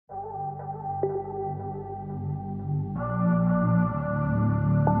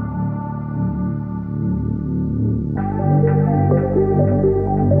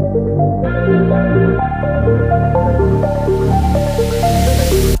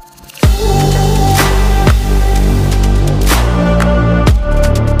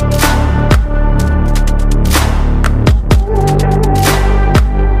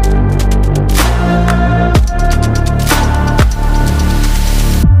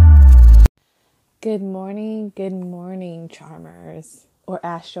good morning, charmers, or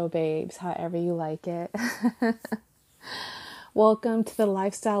astro babes, however you like it. Welcome to the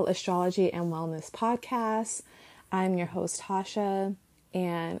Lifestyle, Astrology, and Wellness Podcast. I'm your host, Tasha,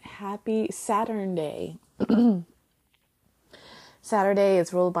 and happy Saturn Day. Saturday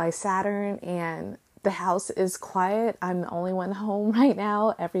is ruled by Saturn, and the house is quiet. I'm the only one home right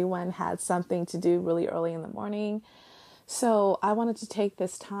now. Everyone had something to do really early in the morning. So I wanted to take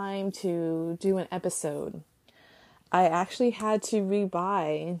this time to do an episode. I actually had to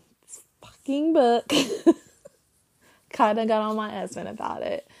rebuy this fucking book. Kind of got on my husband about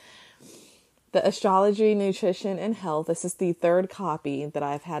it. The Astrology, Nutrition, and Health. This is the third copy that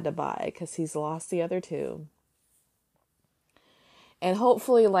I've had to buy because he's lost the other two. And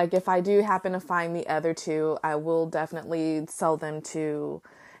hopefully, if I do happen to find the other two, I will definitely sell them to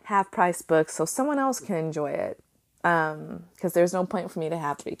half-price books so someone else can enjoy it. Because there's no point for me to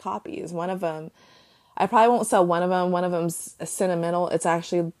have 3 copies. One of them, I probably won't sell one of them. One of them's sentimental. It's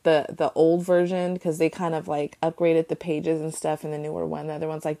actually the old version because they kind of upgraded the pages and stuff in the newer one. The other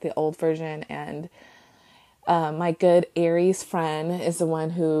one's the old version. And my good Aries friend is the one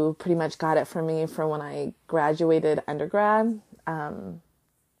who pretty much got it for me for when I graduated undergrad. Her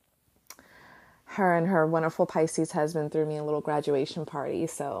and her wonderful Pisces husband threw me a little graduation party.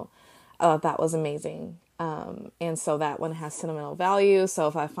 So that was amazing. And so that one has sentimental value. So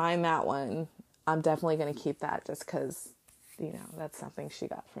if I find that one, I'm definitely going to keep that just because, that's something she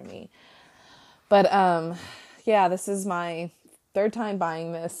got for me. But, yeah, this is my third time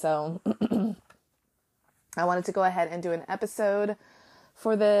buying this. So I wanted to go ahead and do an episode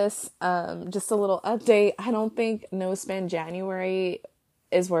for this. Just a little update. I don't think No Spend January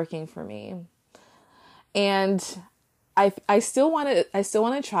is working for me. And I still want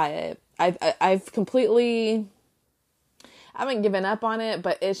to try it. I haven't given up on it,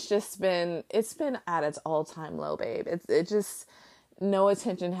 but it's been at its all-time low, babe. It just, no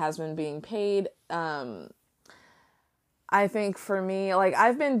attention has been being paid. I think for me,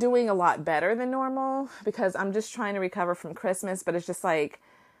 I've been doing a lot better than normal because I'm just trying to recover from Christmas, but it's just my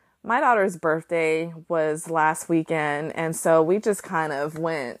daughter's birthday was last weekend. And so we just kind of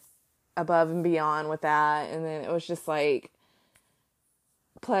went above and beyond with that. And then it was just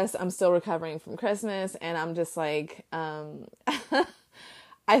plus I'm still recovering from Christmas and I'm just I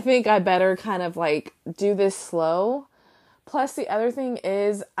think I better kind of do this slow. Plus the other thing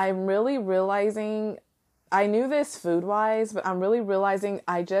is I'm really realizing, I knew this food wise, but I'm really realizing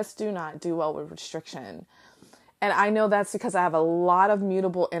I just do not do well with restriction. And I know that's because I have a lot of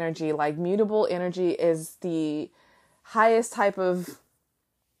mutable energy. Mutable energy is the highest type of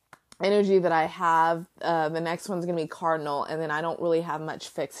energy that I have. The next one's going to be cardinal, and then I don't really have much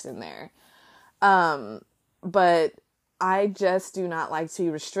fixed in there. But I just do not like to be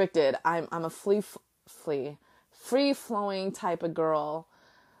restricted. I'm a free flowing type of girl.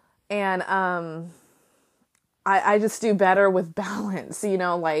 And, I just do better with balance, being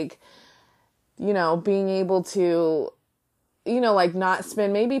able to, not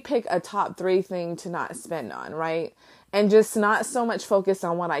spend, maybe pick a top 3 thing to not spend on, right? And just not so much focus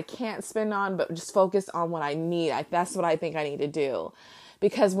on what I can't spend on, but just focus on what I need. That's what I think I need to do.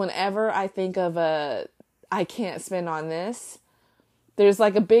 Because whenever I think of I can't spend on this, there's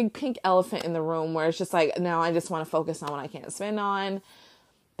a big pink elephant in the room where it's just now I just want to focus on what I can't spend on.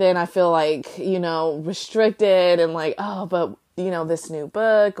 Then I feel restricted and oh, but this new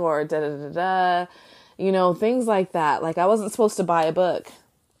book or da da da da, things like that. I wasn't supposed to buy a book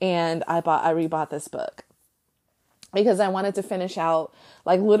and I rebought this book because I wanted to finish out,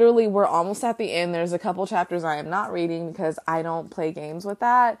 literally we're almost at the end. There's a couple chapters I am not reading because I don't play games with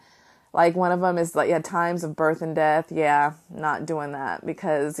that. One of them is times of birth and death. Yeah, not doing that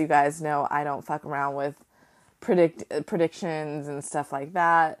because you guys know I don't fuck around with predictions and stuff like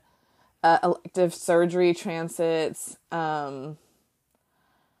that. Elective surgery transits. I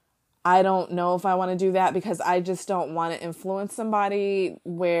don't know if I want to do that because I just don't want to influence somebody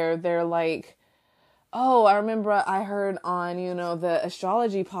where they're oh, I remember I heard on, the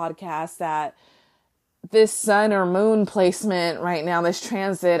astrology podcast that this sun or moon placement right now, this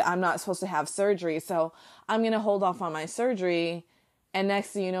transit, I'm not supposed to have surgery. So I'm going to hold off on my surgery. And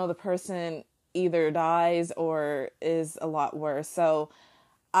next thing you know, the person either dies or is a lot worse. So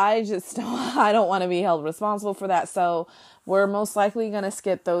I don't want to be held responsible for that. So we're most likely going to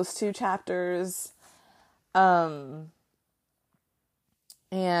skip those 2 chapters. And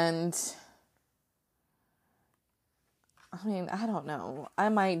I mean, I don't know. I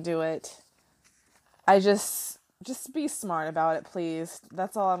might do it. I just be smart about it, please.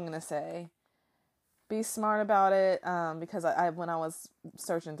 That's all I'm going to say. be smart about it, because I when I was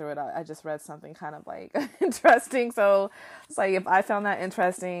searching through it, I just read something kind of like interesting. So it's like, if I found that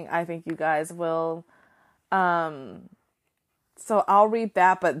interesting, I think you guys will. So I'll read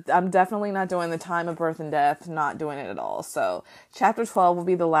that, but I'm definitely not doing the time of birth and death, not doing it at all. So chapter 12 will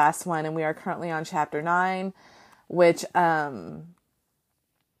be the last one, and we are currently on chapter 9, which, the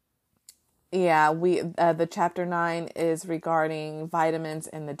chapter 9 is regarding vitamins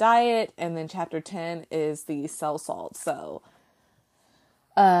in the diet, and then chapter 10 is the cell salt. So,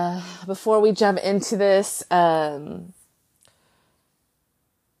 before we jump into this, I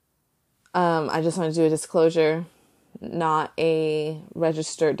just want to do a disclosure. Not a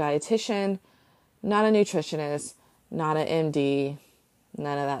registered dietitian, not a nutritionist, not an MD,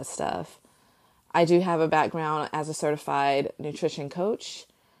 none of that stuff. I do have a background as a certified nutrition coach.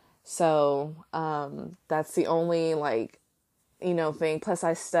 So, that's the only thing. Plus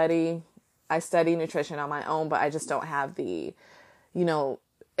I study nutrition on my own, but I just don't have I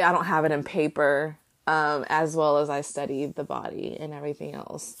don't have it in paper, as well as I study the body and everything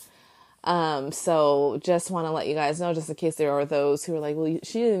else. So just want to let you guys know, just in case there are those who are like, well,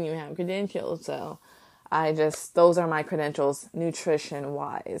 she didn't even have credentials. So those are my credentials, nutrition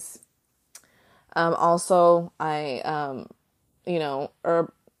wise. Also I,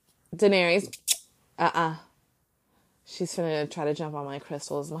 Daenerys, she's finna try to jump on my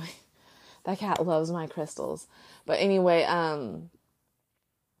crystals. That cat loves my crystals. But anyway,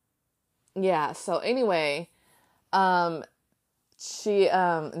 so anyway, she,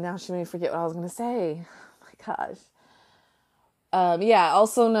 now she made me forget what I was going to say. Oh my gosh. I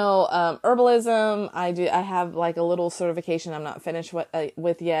also know, herbalism. I have like a little certification I'm not finished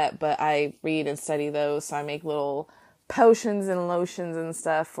with yet, but I read and study those. So I make little potions and lotions and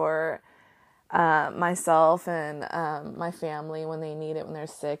stuff for, myself and, my family when they need it, when they're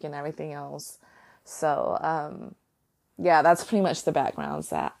sick and everything else. So, that's pretty much the backgrounds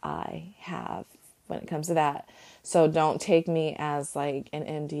that I have when it comes to that. So don't take me as like an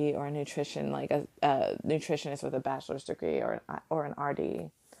MD or a nutritionist with a bachelor's degree or an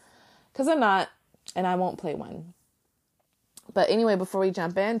RD, because I'm not, and I won't play one. But anyway, before we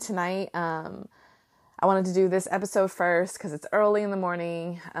jump in tonight, I wanted to do this episode first because it's early in the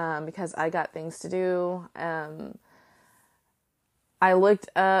morning, because I got things to do. I looked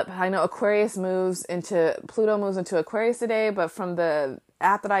up, I know Pluto moves into Aquarius today, but from the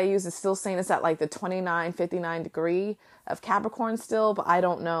app that I use, it's still saying it's at like the 59 degree of Capricorn still, but I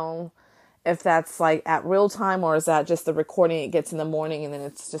don't know if that's like at real time or is that just the recording it gets in the morning and then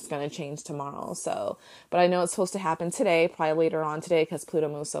it's just going to change tomorrow. So, but I know it's supposed to happen today, probably later on today, because Pluto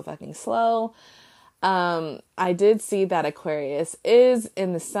moves so fucking slow. I did see that Aquarius is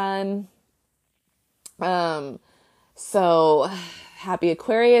in the sun. So happy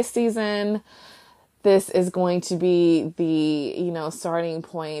Aquarius season. This is going to be the, starting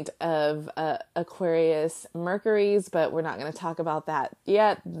point of, Aquarius Mercury's, but we're not going to talk about that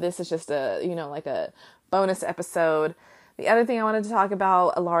yet. This is just like a bonus episode. The other thing I wanted to talk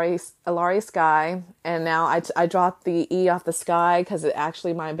about, Alari Sky, and now I dropped the E off the sky because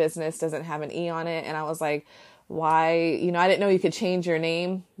my business doesn't have an E on it. And I was like, why, I didn't know you could change your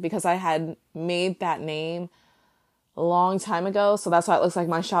name because I had made that name a long time ago. So that's why it looks like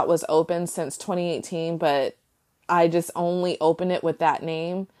my shop was open since 2018, but I just only opened it with that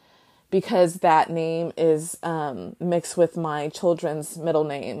name because that name is, mixed with my children's middle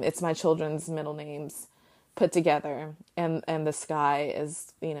name. It's my children's middle names put together, and the Sky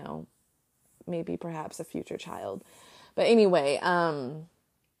is, maybe perhaps a future child. But anyway,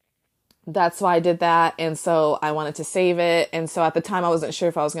 that's why I did that. And so I wanted to save it. And so at the time I wasn't sure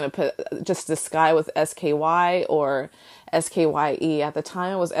if I was going to put just the Sky with SKY or SKYE. At the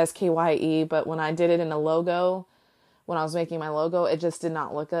time it was SKYE, but when I did it in a logo, when I was making my logo, it just did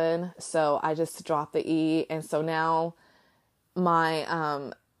not look good. So I just dropped the E. And so now my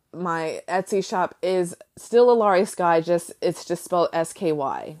Etsy shop is still Alari Sky, it's just spelled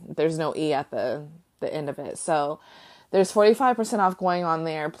SKY. There's no E at the end of it. So there's 45% off going on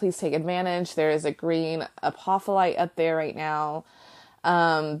there. Please take advantage. There is a green apophyllite up there right now.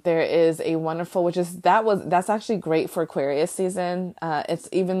 There is a wonderful, that's actually great for Aquarius season. It's,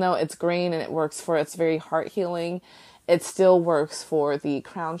 even though it's green and it's very heart healing, it still works for the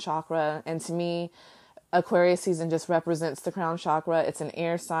crown chakra. And to me, Aquarius season just represents the crown chakra. It's an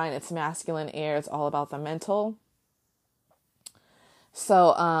air sign. It's masculine air. It's all about the mental.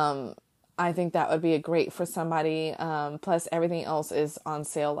 So, I think that would be a great for somebody. Plus everything else is on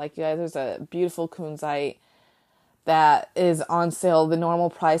sale. Like, you guys, there's a beautiful kunzite that is on sale. The normal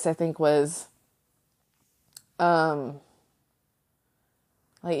price, I think, was,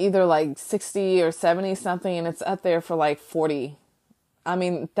 like either like 60 or 70 something, and it's up there for like 40. I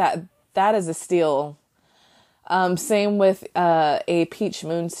mean, that is a steal. Same with a peach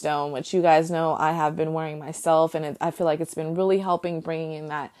moonstone, which you guys know I have been wearing myself, and I feel like it's been really helping bringing in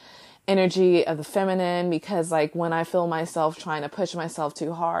that energy of the feminine, because like when I feel myself trying to push myself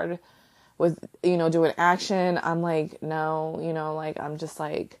too hard with, doing action, I'm like, no, like I'm just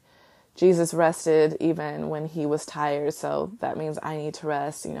like, Jesus rested even when he was tired. So that means I need to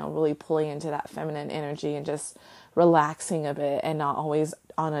rest, really pulling into that feminine energy and just relaxing a bit and not always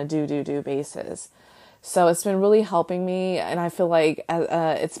on a do basis. So it's been really helping me. And I feel like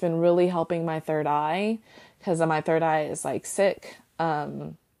it's been really helping my third eye, because my third eye is like sick,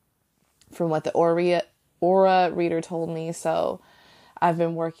 from what the aura reader told me. So I've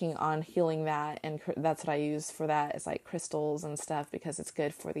been working on healing that, and that's what I use for that. It's like crystals and stuff, because it's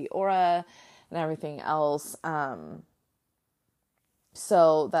good for the aura and everything else.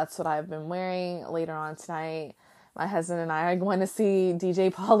 So that's what I've been wearing. Later on tonight, my husband and I are going to see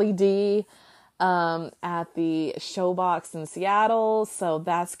DJ Pauly D at the Showbox in Seattle. So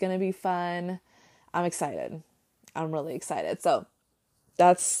that's going to be fun. I'm excited. I'm really excited. So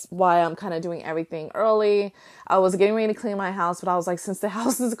that's why I'm kind of doing everything early. I was getting ready to clean my house, but I was like, since the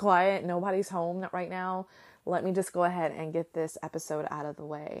house is quiet, nobody's home right now, let me just go ahead and get this episode out of the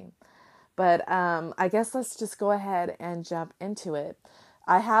way. But I guess let's just go ahead and jump into it.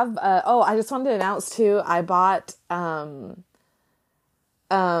 I have, I just wanted to announce too, I bought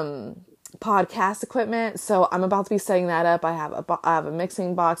podcast equipment. So I'm about to be setting that up. I have a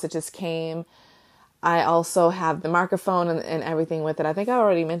mixing box that just came. I also have the microphone and everything with it. I think I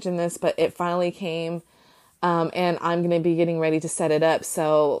already mentioned this, but it finally came, and I'm going to be getting ready to set it up.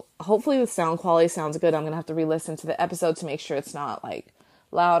 So hopefully the sound quality sounds good. I'm going to have to re-listen to the episode to make sure it's not like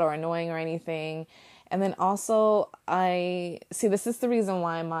loud or annoying or anything. And then also this is the reason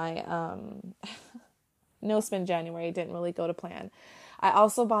why my, no spin January didn't really go to plan. I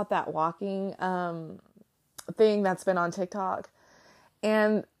also bought that walking, thing that's been on TikTok.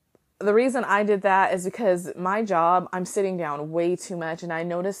 And the reason I did that is because my job, I'm sitting down way too much, and I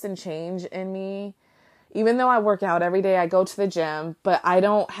noticed a change in me. Even though I work out every day, I go to the gym, but I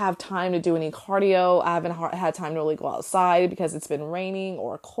don't have time to do any cardio. I haven't had time to really go outside because it's been raining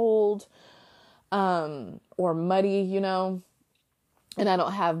or cold, or muddy, and I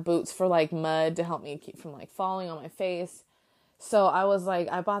don't have boots for like mud to help me keep from like falling on my face. So I was like,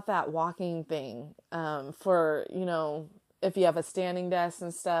 I bought that walking thing, for, if you have a standing desk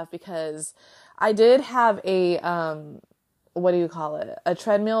and stuff, because I did have a, a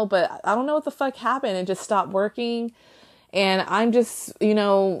treadmill, but I don't know what the fuck happened. It just stopped working. And I'm just,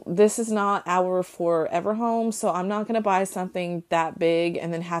 this is not our forever home. So I'm not going to buy something that big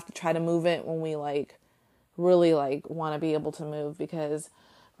and then have to try to move it when we like really like want to be able to move, because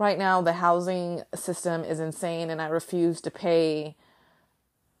right now the housing system is insane. And I refuse to pay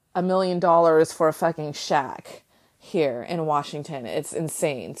 $1 million for a fucking shack here in Washington. It's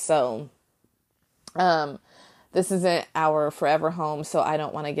insane. So, this isn't our forever home, so I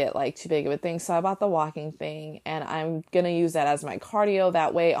don't want to get like too big of a thing. So I bought the walking thing, and I'm going to use that as my cardio.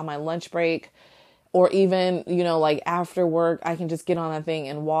 That way on my lunch break, or even, like after work, I can just get on that thing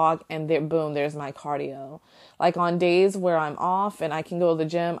and walk, and there, boom, there's my cardio. Like on days where I'm off and I can go to the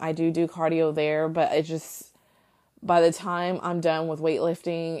gym, I do cardio there, but it just, by the time I'm done with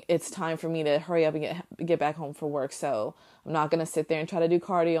weightlifting, it's time for me to hurry up and get back home for work. So I'm not going to sit there and try to do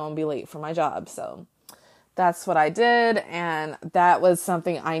cardio and be late for my job. So that's what I did. And that was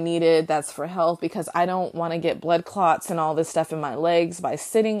something I needed. That's for health, because I don't want to get blood clots and all this stuff in my legs by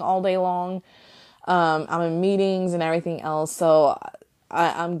sitting all day long. I'm in meetings and everything else. So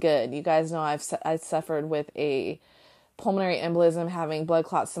I'm good. You guys know I suffered with a pulmonary embolism, having blood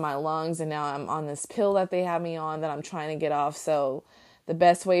clots to my lungs, and now I'm on this pill that they have me on that I'm trying to get off. So the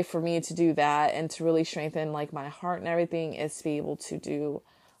best way for me to do that and to really strengthen like my heart and everything is to be able to do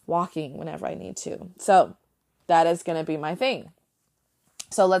walking whenever I need to. So that is going to be my thing.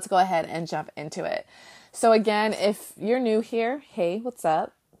 So let's go ahead and jump into it. So again, if you're new here, hey, what's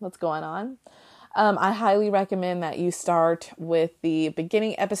up? What's going on? I highly recommend that you start with the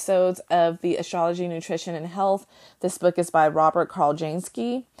beginning episodes of the Astrology, Nutrition, and Health. This book is by Robert Karl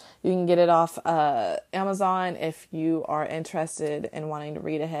Jansky. You can get it off Amazon if you are interested in wanting to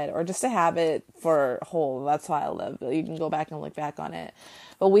read ahead, or just to have it for whole. That's why I love it. You can go back and look back on it.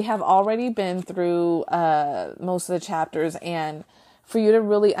 But we have already been through most of the chapters, and for you to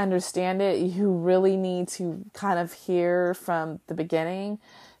really understand it, you really need to kind of hear from the beginning.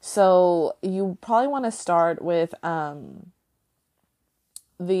 So you probably want to start with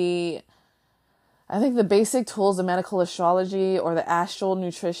the I think the basic tools of medical astrology or the astral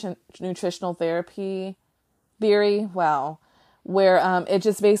nutritional therapy theory. Wow. Where it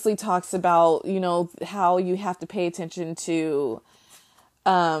just basically talks about, how you have to pay attention to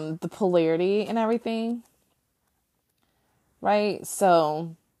the polarity and everything. Right?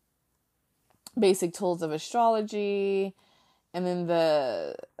 So basic tools of astrology. And then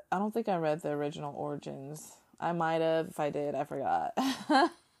I don't think I read the original origins. I might have. If I did, I forgot.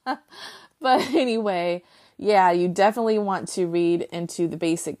 But anyway, yeah, you definitely want to read into the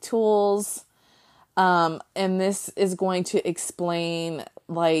basic tools. And this is going to explain,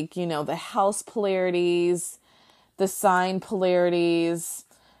 the house polarities, the sign polarities.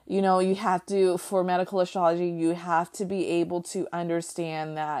 You have to, for medical astrology, you have to be able to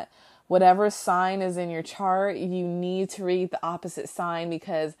understand that whatever sign is in your chart, you need to read the opposite sign,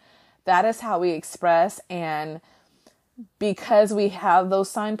 because that is how we express. And because we have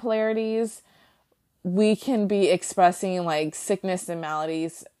those sign polarities, we can be expressing sickness and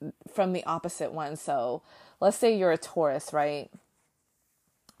maladies from the opposite one. So let's say you're a Taurus, right?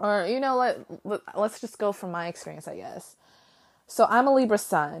 Or, let's just go from my experience, I guess. So I'm a Libra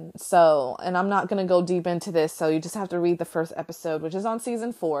sun. So, and I'm not going to go deep into this. So you just have to read the first episode, which is on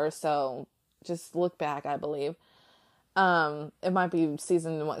season 4. So just look back, I believe. It might be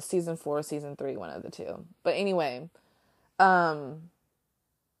season 4, season 3, one of the two. But anyway, I'm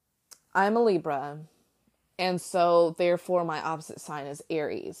a Libra. And so therefore my opposite sign is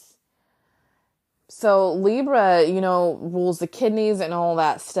Aries. So Libra, rules the kidneys and all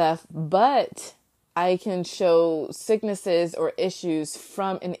that stuff, but I can show sicknesses or issues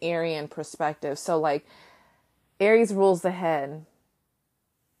from an Aryan perspective. So Aries rules the head.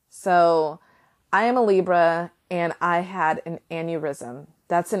 So I am a Libra and I had an aneurysm.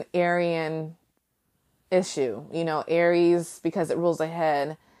 That's an Aryan issue. Aries, because it rules the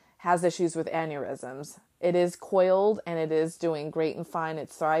head, has issues with aneurysms. It is coiled and it is doing great and fine.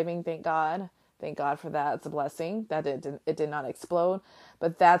 It's thriving. Thank God. Thank God for that. It's a blessing that it did not explode.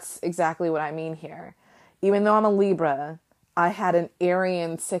 But that's exactly what I mean here. Even though I'm a Libra, I had an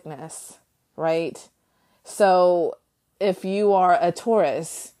Aryan sickness, right? So if you are a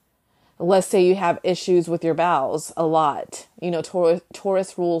Taurus, let's say you have issues with your bowels a lot.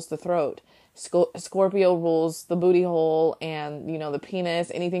 Taurus rules the throat. Scorpio rules the booty hole and, the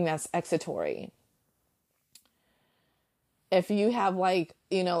penis, anything that's excitory. If you have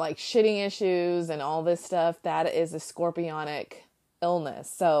shitting issues and all this stuff, that is a scorpionic illness.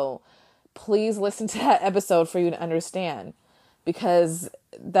 So please listen to that episode for you to understand, because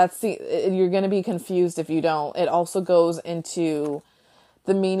you're going to be confused if you don't. It also goes into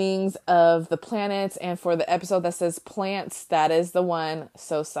the meanings of the planets, and for the episode that says plants, that is the one.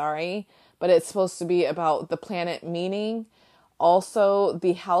 So sorry, but it's supposed to be about the planet meaning. Also,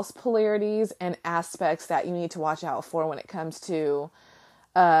 the house polarities and aspects that you need to watch out for when it comes to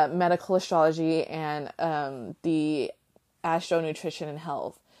medical astrology and the astro nutrition and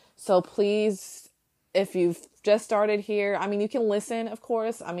health. So please, if you've just started here, you can listen, of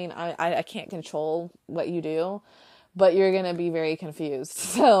course. I can't control what you do, but you're going to be very confused.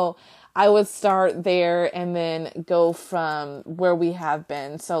 So I would start there and then go from where we have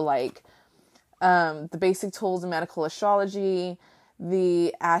been. So the basic tools of medical astrology,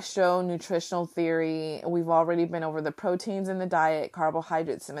 the astro nutritional theory. We've already been over the proteins in the diet,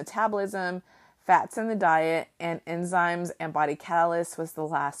 carbohydrates and metabolism, fats in the diet, and enzymes and body catalysts was the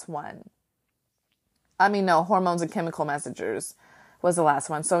last one. Hormones and chemical messengers was the last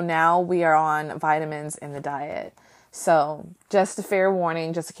one. So now we are on vitamins in the diet. So just a fair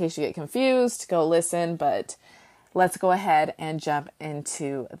warning, just in case you get confused, go listen, but let's go ahead and jump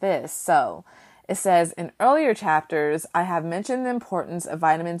into this. So it says, in earlier chapters, I have mentioned the importance of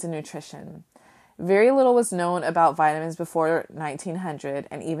vitamins and nutrition. Very little was known about vitamins before 1900,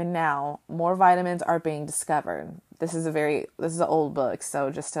 and even now, more vitamins are being discovered. This is an old book,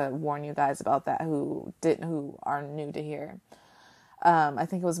 so just to warn you guys about that who are new to here. I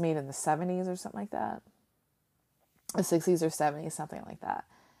think it was made in the 70s or something like that. The 60s or 70s, something like that.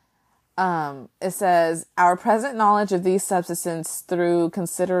 It says, our present knowledge of these substances through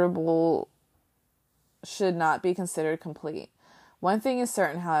considerable should not be considered complete. One thing is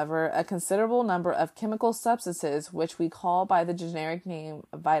certain, however, a considerable number of chemical substances, which we call by the generic name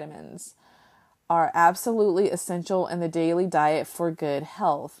vitamins, are absolutely essential in the daily diet for good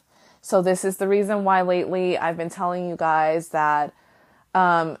health. So this is the reason why lately I've been telling you guys that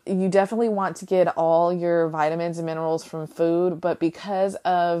you definitely want to get all your vitamins and minerals from food, but because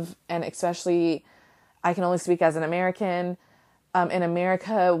of, and especially I can only speak as an American, in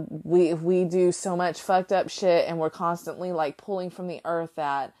America, we do so much fucked up shit, and we're constantly pulling from the earth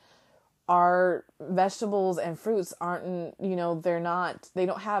that our vegetables and fruits they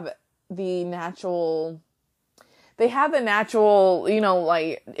don't have the natural, they have the natural,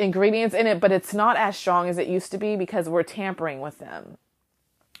 like ingredients in it, but it's not as strong as it used to be because we're tampering with them.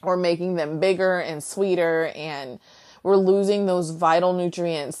 We're making them bigger and sweeter, and we're losing those vital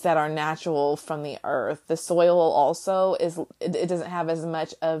nutrients that are natural from the earth. The soil also it doesn't have as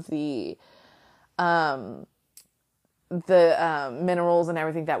much of the minerals and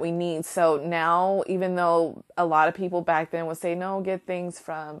everything that we need. So now, even though a lot of people back then would say, no, get things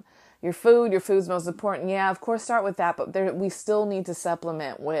from your food's most important. Yeah, of course, start with that. But we still need to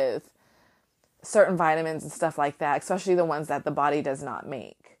supplement with certain vitamins and stuff like that, especially the ones that the body does not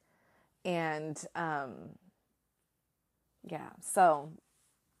make. And, so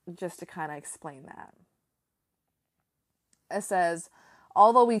just to kind of explain that. It says,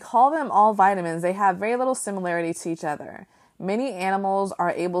 although we call them all vitamins, they have very little similarity to each other. Many animals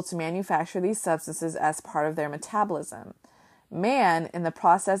are able to manufacture these substances as part of their metabolism. Man, in the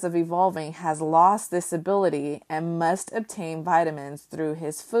process of evolving, has lost this ability and must obtain vitamins through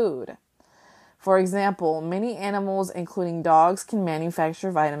his food. For example, many animals, including dogs, can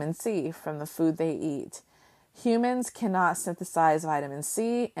manufacture vitamin C from the food they eat. Humans cannot synthesize vitamin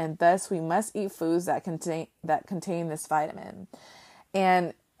C, and thus we must eat foods that contain this vitamin.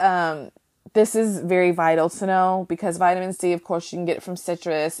 And this is very vital to know, because vitamin C, of course, you can get it from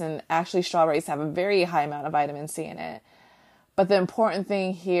citrus, and actually strawberries have a very high amount of vitamin C in it. But the important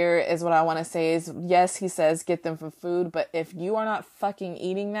thing here is what I want to say is, yes, he says get them from food, but if you are not fucking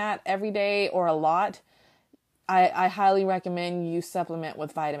eating that every day or a lot, I highly recommend you supplement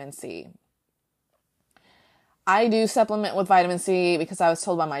with vitamin C. I do supplement with vitamin C because I was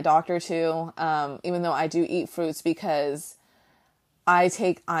told by my doctor to, even though I do eat fruits, because I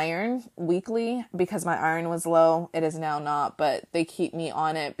take iron weekly because my iron was low. It is now not, but they keep me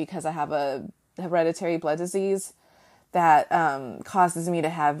on it because I have a hereditary blood disease that causes me to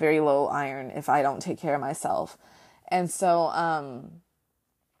have very low iron if I don't take care of myself. And so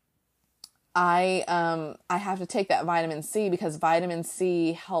I have to take that vitamin C because vitamin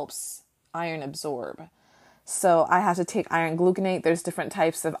C helps iron absorb. So I have to take iron gluconate. There's different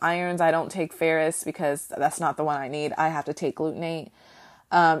types of irons. I don't take ferrous because that's not the one I need. I have to take gluconate.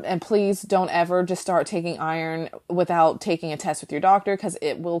 And please don't ever just start taking iron without taking a test with your doctor, because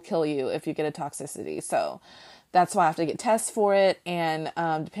it will kill you if you get a toxicity. So that's why I have to get tests for it. And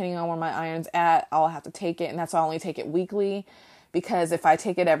depending on where my iron's at, I'll have to take it. And that's why I only take it weekly, because if I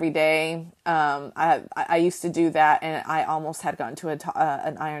take it every day, I used to do that, and I almost had gotten to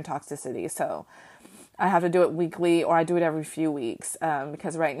an iron toxicity. So I have to do it weekly, or I do it every few weeks,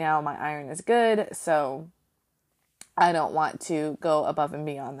 because right now my iron is good. So I don't want to go above and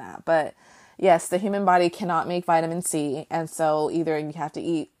beyond that. But yes, the human body cannot make vitamin C. And so either you have to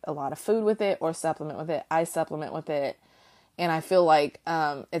eat a lot of food with it or supplement with it. I supplement with it, and I feel like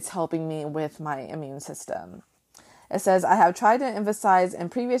it's helping me with my immune system. It says, I have tried to emphasize in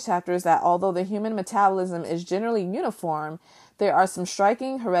previous chapters that although the human metabolism is generally uniform, there are some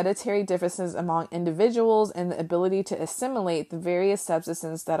striking hereditary differences among individuals in the ability to assimilate the various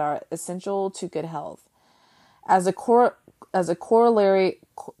substances that are essential to good health. As a corollary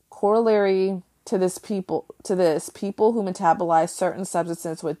to this, people who metabolize certain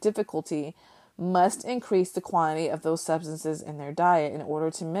substances with difficulty must increase the quantity of those substances in their diet in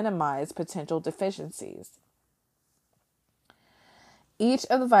order to minimize potential deficiencies. Each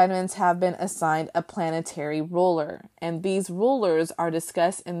of the vitamins have been assigned a planetary ruler, and these rulers are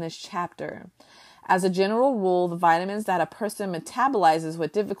discussed in this chapter. As a general rule, the vitamins that a person metabolizes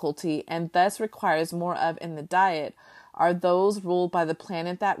with difficulty and thus requires more of in the diet are those ruled by the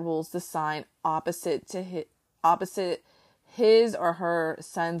planet that rules the sign opposite his or her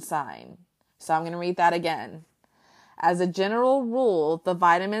sun sign. So I'm going to read that again. As a general rule, the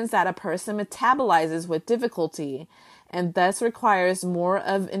vitamins that a person metabolizes with difficulty and thus requires more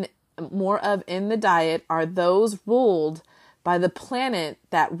of in the diet are those ruled by the planet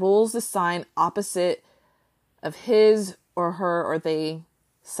that rules the sign opposite of his or her or they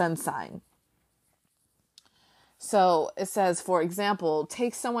sun sign. So it says, for example,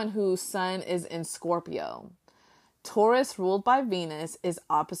 take someone whose sun is in Scorpio. Taurus, ruled by Venus, is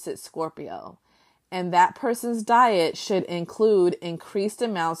opposite Scorpio, and that person's diet should include increased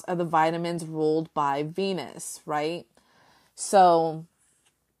amounts of the vitamins ruled by Venus, right? So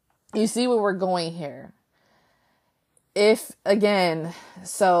you see where we're going here. If, again,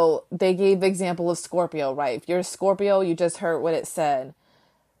 so they gave the example of Scorpio, right? If you're a Scorpio, you just heard what it said.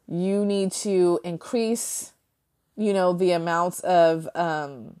 You need to increase, the amounts of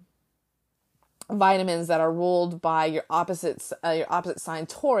vitamins that are ruled by your opposite sign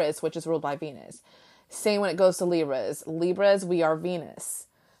Taurus, which is ruled by Venus. Same when it goes to Libras. Libras, we are Venus.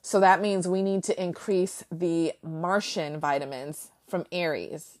 So that means we need to increase the Martian vitamins from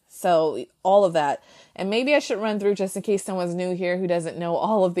Aries. So all of that. And maybe I should run through just in case someone's new here who doesn't know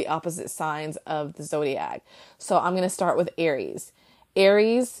all of the opposite signs of the zodiac. So I'm going to start with Aries.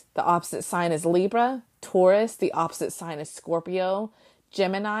 Aries, the opposite sign is Libra. Taurus, the opposite sign is Scorpio.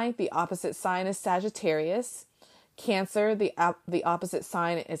 Gemini, the opposite sign is Sagittarius. Cancer, the opposite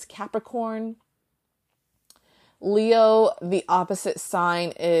sign is Capricorn. Leo, the opposite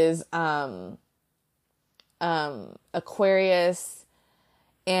sign is Aquarius.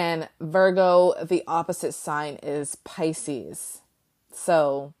 And Virgo, the opposite sign is Pisces.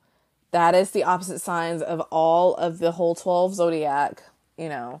 So that is the opposite signs of all of the whole 12 zodiac,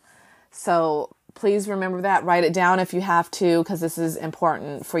 So please remember that. Write it down if you have to, because this is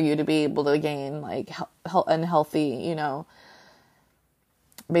important for you to be able to gain like a healthy,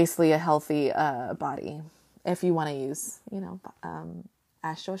 basically a healthy body. If you want to use,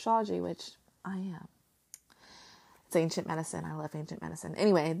 astrology, which I am. It's ancient medicine. I love ancient medicine.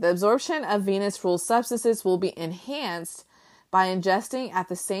 Anyway, the absorption of Venus ruled substances will be enhanced by ingesting at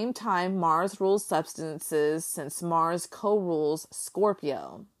the same time Mars ruled substances, since Mars co-rules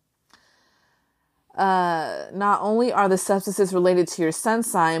Scorpio. Not only are the substances related to your sun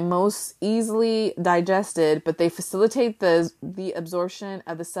sign most easily digested, but they facilitate the absorption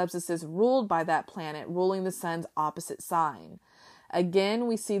of the substances ruled by that planet ruling the sun's opposite sign. Again,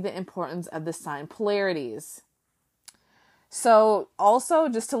 we see the importance of the sign polarities. So also,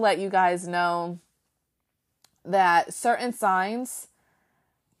 just to let you guys know that certain signs,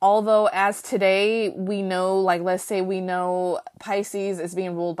 although as today we know, like let's say we know Pisces is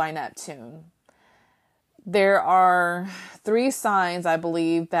being ruled by Neptune. There are 3 signs, I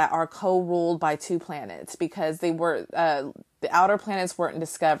believe, that are co-ruled by 2 planets, because they were the outer planets weren't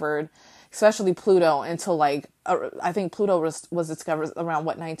discovered, especially Pluto, until I think Pluto was discovered around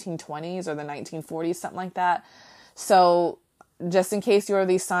 1920s or the 1940s, something like that. So just in case you're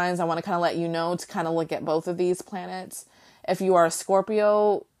these signs, I want to kind of let you know to kind of look at both of these planets. If you are a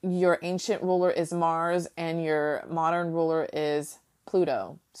Scorpio, your ancient ruler is Mars and your modern ruler is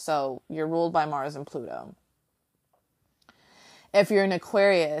Pluto. So you're ruled by Mars and Pluto. If you're an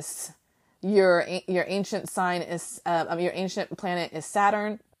Aquarius, your ancient sign is your ancient planet is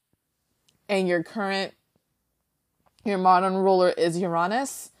Saturn, and your modern ruler is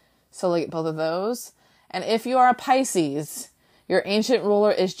Uranus. So look at both of those. And if you are a Pisces, your ancient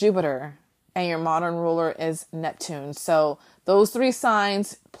ruler is Jupiter and your modern ruler is Neptune. So those 3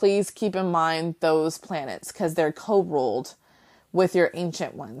 signs, please keep in mind those planets, because they're co-ruled with your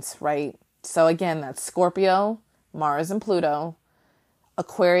ancient ones, right? So again, that's Scorpio, Mars and Pluto,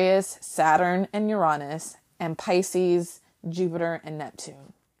 Aquarius, Saturn and Uranus, and Pisces, Jupiter and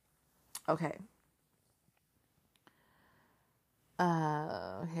Neptune. Okay.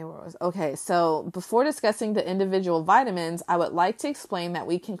 Okay, so before discussing the individual vitamins, I would like to explain that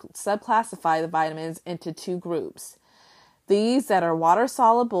we can subclassify the vitamins into 2 groups. These that are water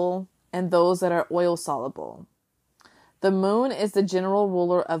soluble and those that are oil soluble. The moon is the general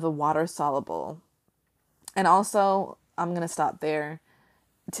ruler of the water soluble. And also, I'm going to stop there.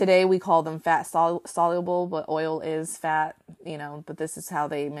 Today we call them fat soluble, but oil is fat, but this is how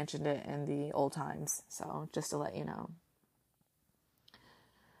they mentioned it in the old times. So just to let you know.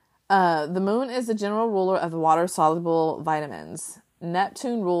 The moon is the general ruler of the water-soluble vitamins.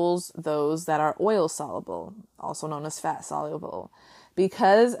 Neptune rules those that are oil-soluble, also known as fat-soluble.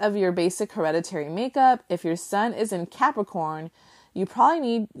 Because of your basic hereditary makeup, if your sun is in Capricorn, you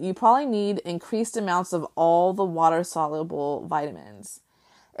probably need increased amounts of all the water-soluble vitamins.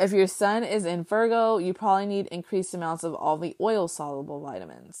 If your sun is in Virgo, you probably need increased amounts of all the oil-soluble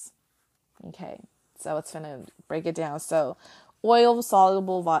vitamins. Okay, so it's going to break it down. So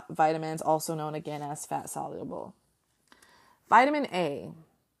oil-soluble vitamins, also known again as fat-soluble. Vitamin A.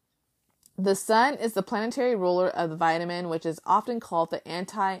 The sun is the planetary ruler of the vitamin, which is often called the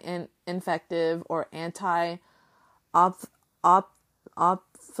anti-infective or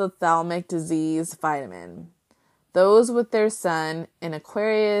anti-ophthalmic disease vitamin. Those with their sun in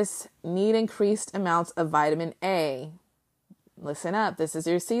Aquarius need increased amounts of vitamin A. Listen up, this is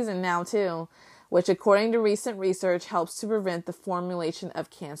your season now too, which according to recent research helps to prevent the formulation of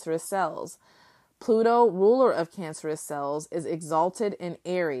cancerous cells. Pluto, ruler of cancerous cells, is exalted in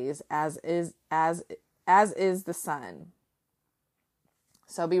Aries, as is the sun.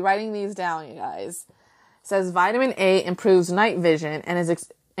 So be writing these down, you guys. It says vitamin A improves night vision and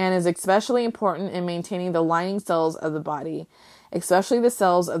is especially important in maintaining the lining cells of the body especially the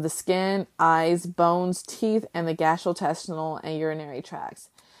cells of the skin, eyes, bones, teeth, and the gastrointestinal and urinary tracts.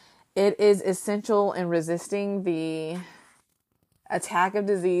 It is essential in resisting the attack of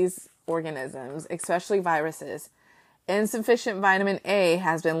disease organisms, especially viruses. Insufficient vitamin A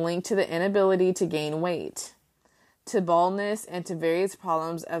has been linked to the inability to gain weight, to baldness, and to various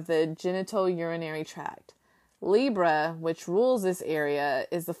problems of the genitourinary tract. Libra, which rules this area,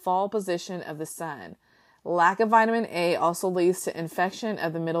 is the fall position of the sun. Lack of vitamin A also leads to infection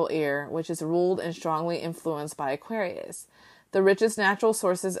of the middle ear, which is ruled and strongly influenced by Aquarius. The richest natural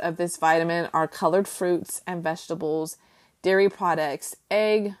sources of this vitamin are colored fruits and vegetables, dairy products,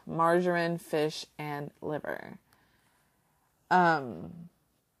 egg, margarine, fish, and liver. I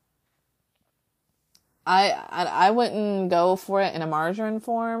wouldn't go for it in a margarine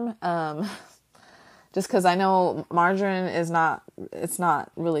form, just because I know margarine it's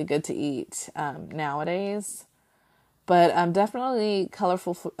not really good to eat nowadays. But definitely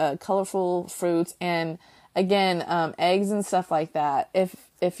colorful fruits, and again, eggs and stuff like that.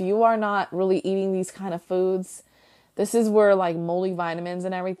 If you are not really eating these kind of foods, this is where like multivitamins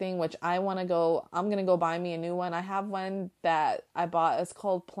and everything, which I'm going to go buy me a new one. I have one that I bought. It's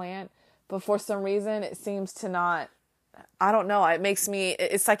called Plant, but for some reason it seems to not, I don't know.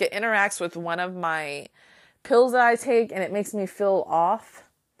 It's like it interacts with one of my pills that I take and it makes me feel off.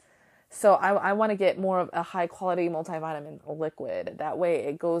 So I want to get more of a high quality multivitamin liquid. That way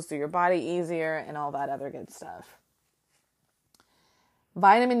it goes through your body easier and all that other good stuff.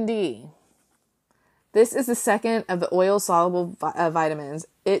 Vitamin D. This is the second of the oil-soluble vitamins.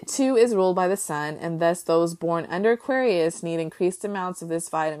 It too is ruled by the sun, and thus those born under Aquarius need increased amounts of this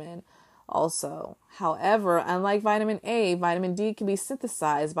vitamin also. However, unlike vitamin A, vitamin D can be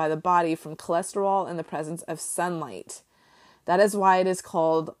synthesized by the body from cholesterol in the presence of sunlight. That is why it is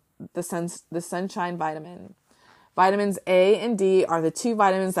called the sunshine vitamin. Vitamins A and D are the two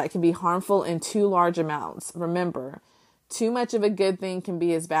vitamins that can be harmful in too large amounts. Remember, too much of a good thing can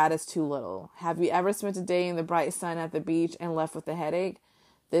be as bad as too little. Have you ever spent a day in the bright sun at the beach and left with a headache?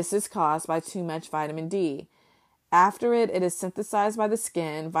 This is caused by too much vitamin D. After it is synthesized by the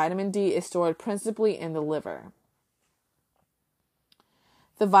skin. Vitamin D is stored principally in the liver.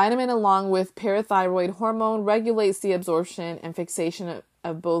 The vitamin, along with parathyroid hormone, regulates the absorption and fixation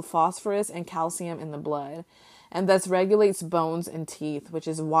of both phosphorus and calcium in the blood, and thus regulates bones and teeth, which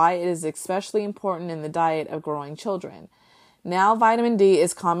is why it is especially important in the diet of growing children. Now, vitamin D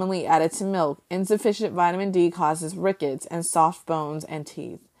is commonly added to milk. Insufficient vitamin D causes rickets and soft bones and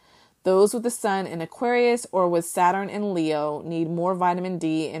teeth. Those with the sun in Aquarius or with Saturn in Leo need more vitamin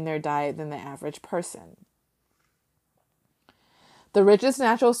D in their diet than the average person. The richest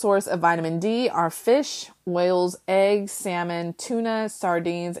natural source of vitamin D are fish, oils, eggs, salmon, tuna,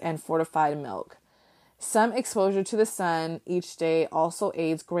 sardines, and fortified milk. Some exposure to the sun each day also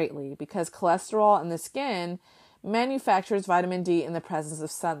aids greatly because cholesterol in the skin manufactures vitamin D in the presence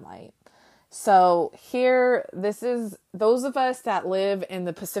of sunlight. So here, this is those of us that live in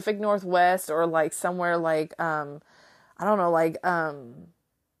the Pacific Northwest or like somewhere like,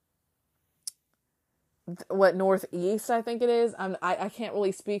 what Northeast, I think it is. I can't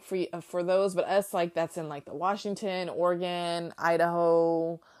really speak for those, but us like that's in like the Washington, Oregon,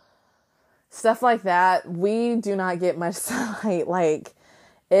 Idaho, stuff like that. We do not get much sunlight. Like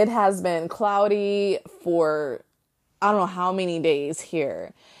it has been cloudy for I don't know how many days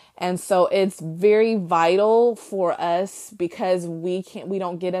here. And so it's very vital for us because we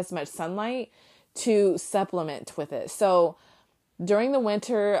don't get as much sunlight to supplement with it. So during the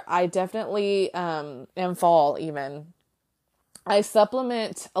winter, I definitely, and fall even, I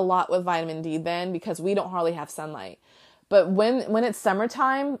supplement a lot with vitamin D then because we don't hardly have sunlight. But when it's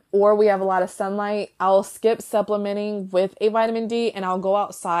summertime or we have a lot of sunlight, I'll skip supplementing with a vitamin D and I'll go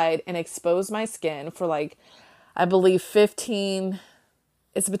outside and expose my skin for like, I believe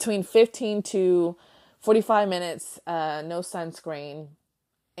it's between 15 to 45 minutes, no sunscreen,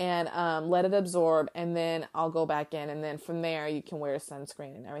 and let it absorb, and then I'll go back in, and then from there you can wear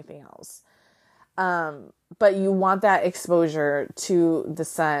sunscreen and everything else. But you want that exposure to the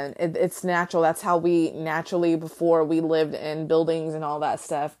sun. It's natural. That's how we naturally, before we lived in buildings and all that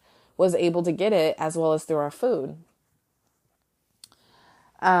stuff, was able to get it, as well as through our food.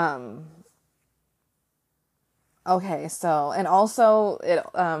 Okay, so, and also, it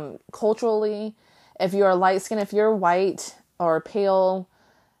culturally, if you're light skinned, if you're white or pale,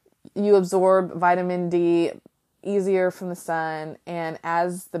 you absorb vitamin D easier from the sun. And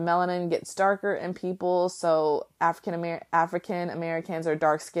as the melanin gets darker in people, so African Americans or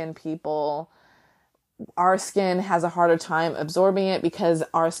dark skinned people, our skin has a harder time absorbing it because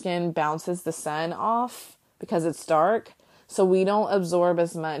our skin bounces the sun off because it's dark. So we don't absorb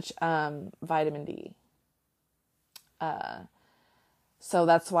as much vitamin D. So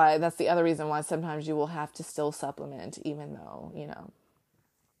that's the other reason why sometimes you will have to still supplement, even though,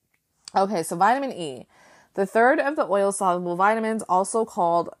 Okay, so vitamin E. The third of the oil-soluble vitamins, also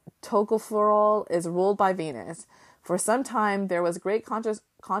called tocopherol, is ruled by Venus. For some time, there was great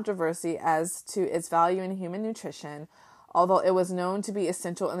controversy as to its value in human nutrition, although it was known to be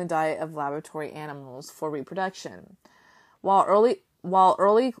essential in the diet of laboratory animals for reproduction. While early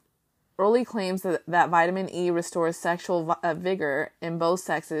claims that vitamin E restores sexual vigor in both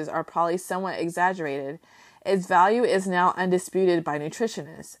sexes are probably somewhat exaggerated, its value is now undisputed by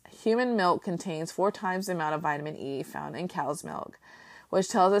nutritionists. Human milk contains 4 times the amount of vitamin E found in cow's milk, which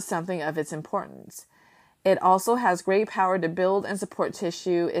tells us something of its importance. It also has great power to build and support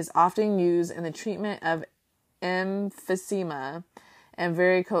tissue, is often used in the treatment of emphysema and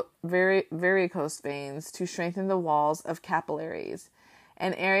varicose veins to strengthen the walls of capillaries.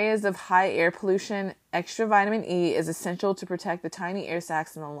 In areas of high air pollution, extra vitamin E is essential to protect the tiny air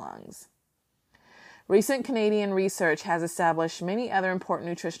sacs in the lungs. Recent Canadian research has established many other important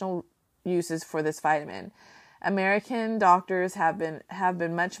nutritional uses for this vitamin. American doctors have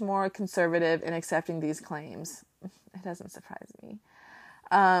been much more conservative in accepting these claims. It doesn't surprise me.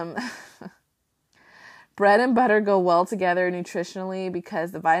 Bread and butter go well together nutritionally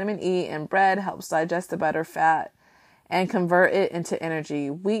because the vitamin E in bread helps digest the butter fat and convert it into energy.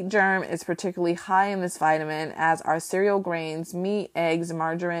 Wheat germ is particularly high in this vitamin, as are cereal grains, meat, eggs,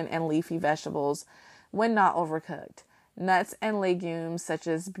 margarine, and leafy vegetables when not overcooked. Nuts and legumes such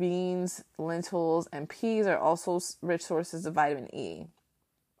as beans, lentils, and peas are also rich sources of vitamin E.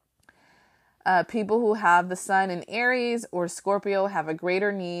 People who have the sun in Aries or Scorpio have a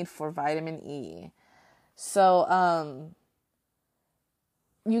greater need for vitamin E. So,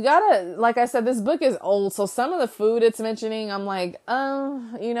 you gotta, like I said, this book is old, so some of the food it's mentioning, I'm like,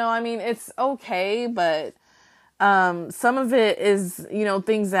 it's okay, but some of it is,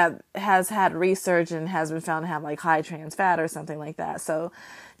 things that has had research and has been found to have like high trans fat or something like that. So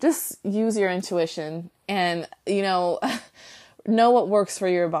just use your intuition and, know what works for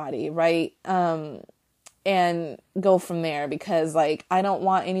your body, right? And go from there, because like, I don't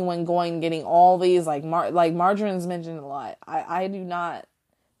want anyone getting all these like margarine's mentioned a lot. I do not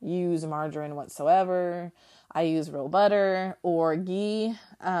use margarine whatsoever. I use real butter or ghee,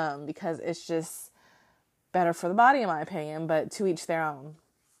 because it's just better for the body, in my opinion, but to each their own.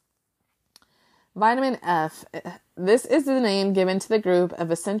 Vitamin F. This is the name given to the group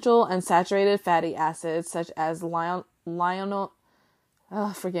of essential unsaturated fatty acids such as linoleic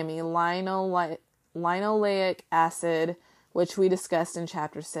acid, which we discussed in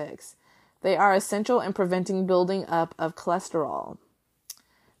chapter 6. They are essential in preventing building up of cholesterol.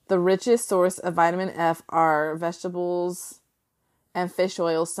 The richest source of vitamin F are vegetables and fish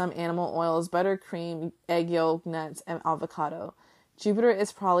oils, some animal oils, butter, cream, egg yolk, nuts, and avocado. Jupiter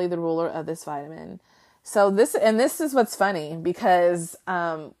is probably the ruler of this vitamin. So this is what's funny, because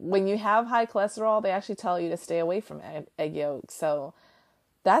when you have high cholesterol, they actually tell you to stay away from egg yolk. So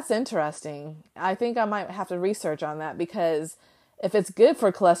that's interesting. I think I might have to research on that, because if it's good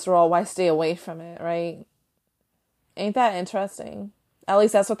for cholesterol, why stay away from it, right? Ain't that interesting? At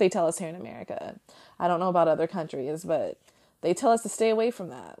least that's what they tell us here in America. I don't know about other countries, but they tell us to stay away from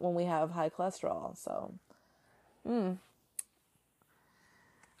that when we have high cholesterol. So, All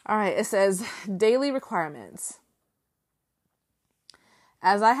right. It says daily requirements.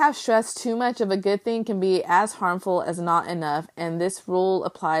 As I have stressed, too much of a good thing can be as harmful as not enough, and this rule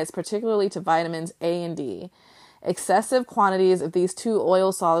applies particularly to vitamins A and D. Excessive quantities of these 2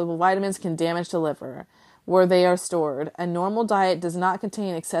 oil-soluble vitamins can damage the liver, where they are stored. A normal diet does not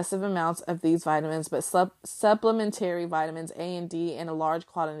contain excessive amounts of these vitamins, but supplementary vitamins A and D in large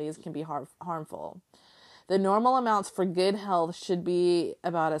quantities can be harmful. The normal amounts for good health should be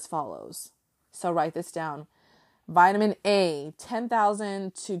about as follows. So write this down. Vitamin A,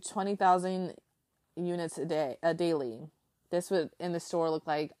 10,000 to 20,000 units daily. This would in the store look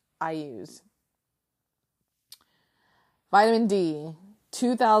like I use. Vitamin D,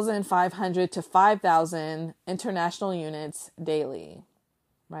 2,500 to 5,000 international units daily,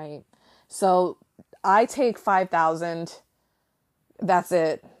 right? So I take 5,000. That's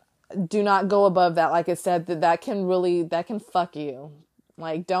it. Do not go above that. Like it said, that can fuck you.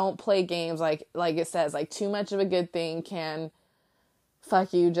 Like, don't play games. Like it says, like too much of a good thing can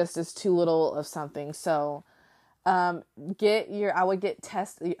fuck you just as too little of something. So, I would get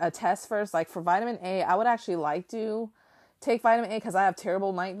a test first. Like for vitamin A, I would actually like to take vitamin A because I have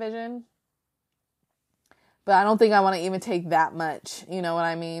terrible night vision. But I don't think I want to even take that much. You know what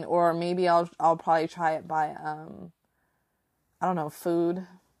I mean? Or maybe I'll probably try it by I don't know, food,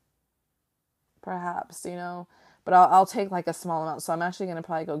 perhaps, but I'll take like a small amount. So I'm actually going to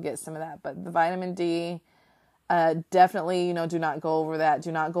probably go get some of that. But the vitamin D, definitely, do not go over that.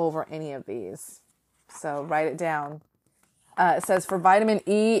 Do not go over any of these. So write it down. It says for vitamin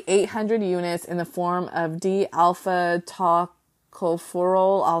E, 800 units in the form of D-alpha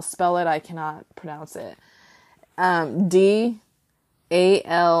tocopherol. I'll spell it. I cannot pronounce it.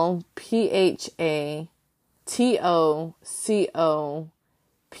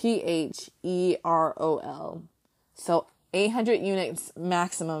 DALPHATOCOPHEROL. So 800 units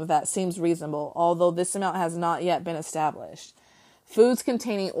maximum of that seems reasonable, although this amount has not yet been established. Foods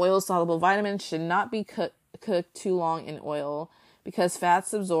containing oil-soluble vitamins should not be cooked too long in oil because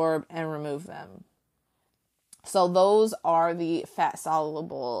fats absorb and remove them. So those are the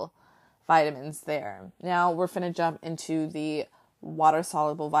fat-soluble vitamins there. Now we're finna jump into the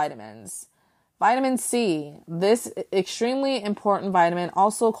water-soluble vitamins. Vitamin C, this extremely important vitamin,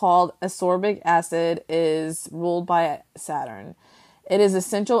 also called ascorbic acid, is ruled by Saturn. It is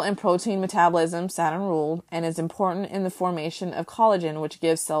essential in protein metabolism, Saturn ruled, and is important in the formation of collagen, which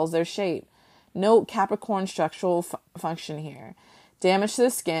gives cells their shape. Note Capricorn structural function here. Damage to the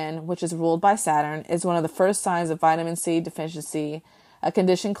skin, which is ruled by Saturn, is one of the first signs of vitamin C deficiency, a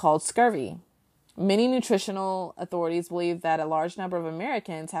condition called scurvy. Many nutritional authorities believe that a large number of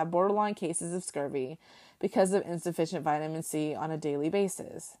Americans have borderline cases of scurvy because of insufficient vitamin C on a daily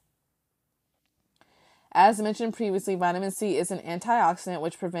basis. As mentioned previously, vitamin C is an antioxidant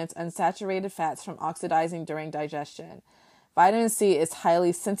which prevents unsaturated fats from oxidizing during digestion. Vitamin C is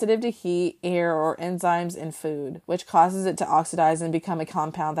highly sensitive to heat, air, or enzymes in food, which causes it to oxidize and become a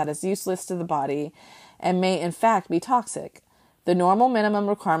compound that is useless to the body and may in fact be toxic. The normal minimum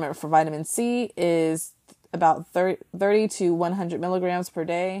requirement for vitamin C is about 30 to 100 milligrams per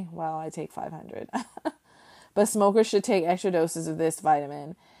day. Well, I take 500. But smokers should take extra doses of this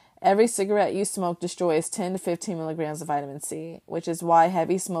vitamin. Every cigarette you smoke destroys 10 to 15 milligrams of vitamin C, which is why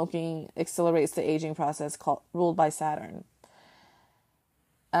heavy smoking accelerates the aging process ruled by Saturn.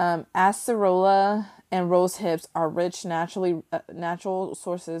 Acerola and rose hips are rich natural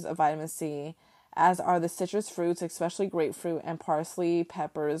sources of vitamin C, as are the citrus fruits, especially grapefruit and parsley,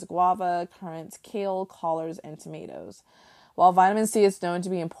 peppers, guava, currants, kale, collards, and tomatoes. While vitamin C is known to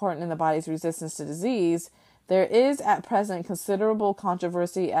be important in the body's resistance to disease, there is at present considerable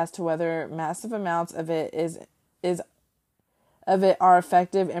controversy as to whether massive amounts of it are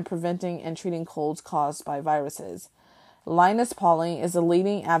effective in preventing and treating colds caused by viruses. Linus Pauling is a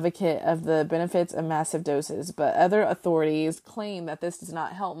leading advocate of the benefits of massive doses, but other authorities claim that this does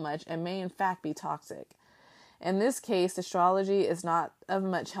not help much and may in fact be toxic. In this case, astrology is not of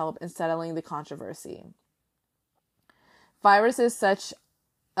much help in settling the controversy. Viruses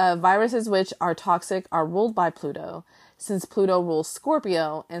which are toxic are ruled by Pluto, since Pluto rules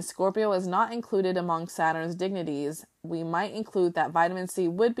Scorpio, and Scorpio is not included among Saturn's dignities. We might include that vitamin C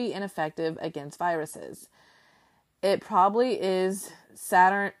would be ineffective against viruses. It probably is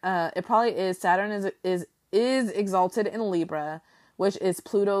Saturn. Saturn is exalted in Libra, which is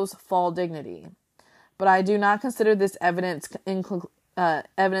Pluto's fall dignity. But I do not consider this evidence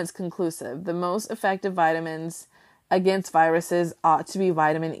conclusive. The most effective vitamins against viruses ought to be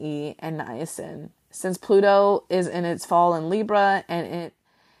vitamin E and niacin, since Pluto is in its fall in Libra and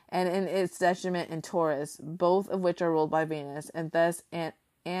in its detriment in Taurus, both of which are ruled by Venus, and thus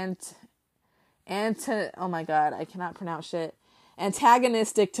oh my god, I cannot pronounce shit.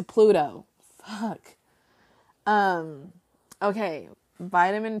 Antagonistic to Pluto. Fuck. Okay,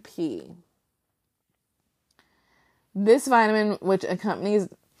 vitamin P. This vitamin, which accompanies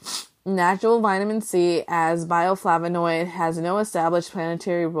natural vitamin C as bioflavonoid, has no established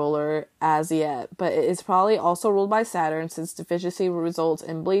planetary ruler as yet, but it is probably also ruled by Saturn, since deficiency results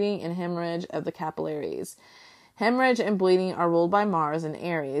in bleeding and hemorrhage of the capillaries. Hemorrhage and bleeding are ruled by Mars, and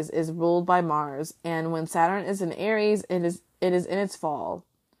Aries is ruled by Mars, and when Saturn is in Aries, it is in its fall.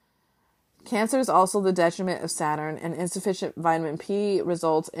 Cancer is also the detriment of Saturn, and insufficient vitamin P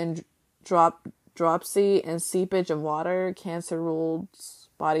results in dropsy and seepage of water. Cancer rules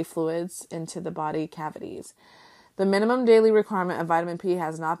body fluids into the body cavities. The minimum daily requirement of vitamin P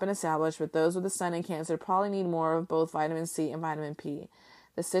has not been established, but those with the sun in Cancer probably need more of both vitamin C and vitamin P.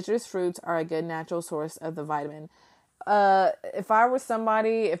 The citrus fruits are a good natural source of the vitamin. If I were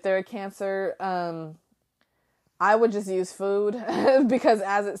somebody, if they're a Cancer, I would just use food because,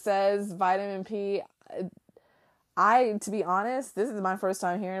 as it says, vitamin P. To be honest, this is my first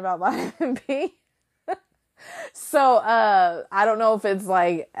time hearing about vitamin P. So, I don't know if it's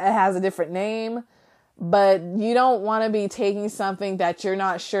like, it has a different name, but you don't want to be taking something that you're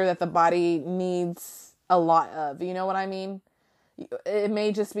not sure that the body needs a lot of. You know what I mean? It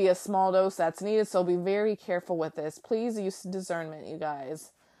may just be a small dose that's needed, so be very careful with this. Please use discernment, you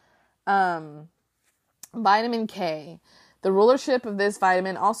guys. Vitamin K. The rulership of this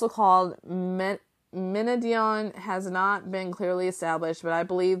vitamin, also called Menadion, has not been clearly established, but I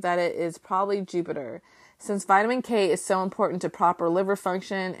believe that it is probably Jupiter, since vitamin K is so important to proper liver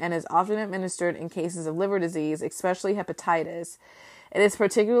function and is often administered in cases of liver disease, especially hepatitis. It is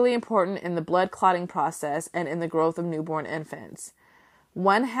particularly important in the blood clotting process and in the growth of newborn infants.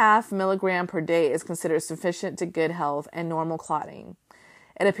 1/2 milligram per day is considered sufficient to good health and normal clotting.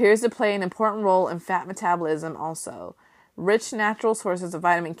 It appears to play an important role in fat metabolism also. Rich natural sources of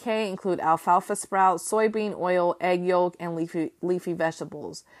vitamin K include alfalfa sprouts, soybean oil, egg yolk, and leafy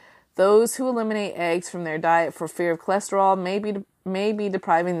vegetables. Those who eliminate eggs from their diet for fear of cholesterol may be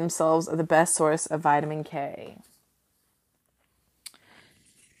depriving themselves of the best source of vitamin K.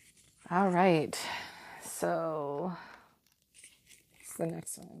 All right, so what's the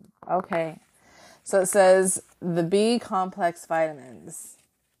next one? Okay, so it says the B complex vitamins.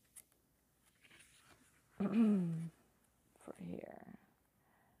 For here.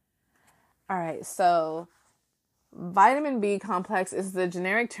 All right, so vitamin B complex is the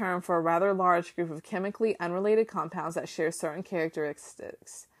generic term for a rather large group of chemically unrelated compounds that share certain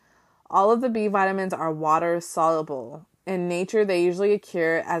characteristics. All of the B vitamins are water soluble. In nature, they usually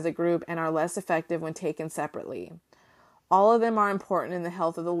occur as a group and are less effective when taken separately. All of them are important in the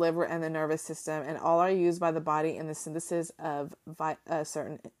health of the liver and the nervous system, and all are used by the body in the synthesis of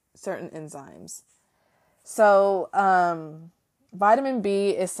certain enzymes. So, vitamin B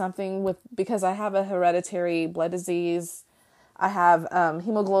is something because I have a hereditary blood disease. I have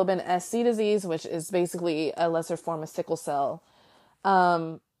hemoglobin SC disease, which is basically a lesser form of sickle cell.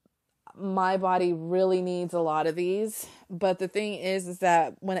 My body really needs a lot of these, but the thing is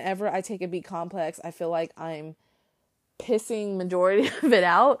that whenever I take a B complex, I feel like I'm pissing majority of it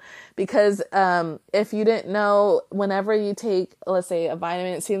out, because if you didn't know, whenever you take, let's say, a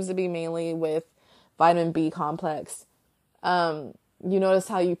vitamin, it seems to be mainly with vitamin B complex, you notice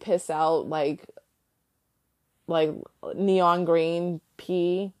how you piss out like neon green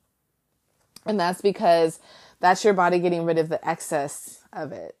pee, and that's because that's your body getting rid of the excess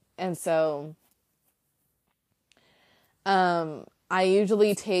of it. And so, I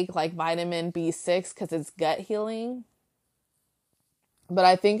usually take like vitamin B6 because it's gut healing. But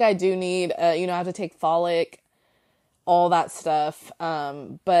I think I do need, I have to take folic, all that stuff.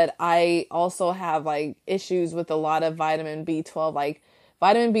 But I also have like issues with a lot of vitamin B12. Like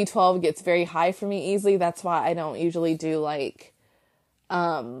vitamin B12 gets very high for me easily. That's why I don't usually do like,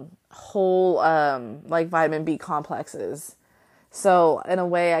 whole, like vitamin B complexes. So in a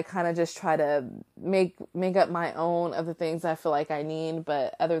way, I kind of just try to make up my own of the things I feel like I need.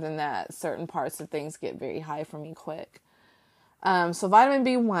 But other than that, certain parts of things get very high for me quick. So vitamin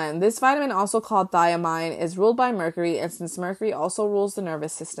B1, this vitamin, also called thiamine, is ruled by Mercury. And since Mercury also rules the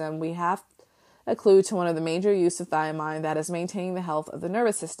nervous system, we have a clue to one of the major use of thiamine, that is maintaining the health of the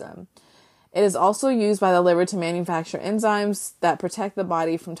nervous system. It is also used by the liver to manufacture enzymes that protect the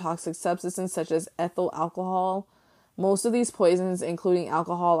body from toxic substances such as ethyl alcohol. Most of these poisons, including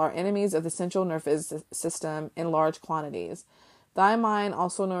alcohol, are enemies of the central nervous system in large quantities. Thiamine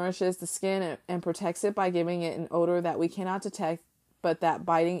also nourishes the skin and protects it by giving it an odor that we cannot detect, but that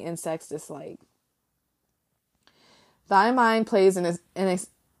biting insects dislike. Thiamine plays an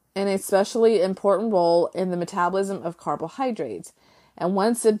especially important role in the metabolism of carbohydrates, and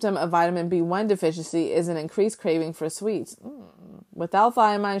one symptom of vitamin B1 deficiency is an increased craving for sweets. Without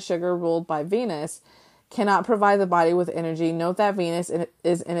thiamine, sugar, ruled by Venus, cannot provide the body with energy. Note that Venus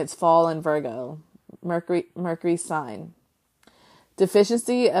is in its fall in Virgo, Mercury's sign.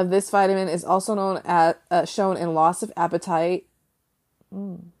 Deficiency of this vitamin is also shown in loss of appetite,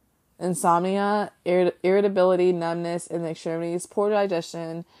 insomnia, irritability, numbness in the extremities, poor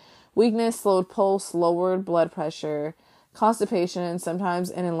digestion, weakness, slowed pulse, lowered blood pressure, constipation, and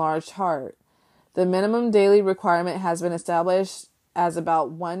sometimes an enlarged heart. The minimum daily requirement has been established as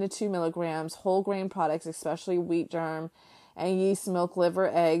about 1 to 2 milligrams. Whole grain products, especially wheat germ and yeast, milk,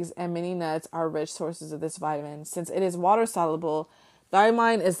 liver, eggs, and many nuts, are rich sources of this vitamin. Since it is water soluble,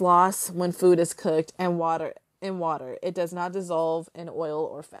 thiamine is lost when food is cooked in water. It does not dissolve in oil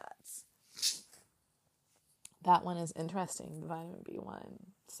or fats. That one is interesting, the vitamin B1.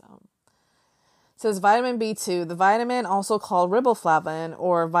 So says vitamin B2. The vitamin, also called riboflavin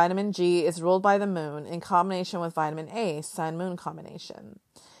or vitamin G, is ruled by the moon in combination with vitamin A, sun-moon combination.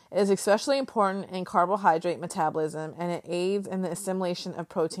 It is especially important in carbohydrate metabolism, and it aids in the assimilation of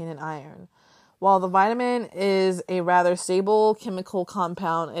protein and iron. While the vitamin is a rather stable chemical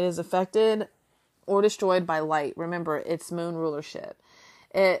compound, it is affected or destroyed by light. Remember, it's moon rulership.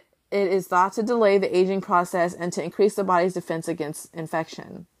 It is thought to delay the aging process and to increase the body's defense against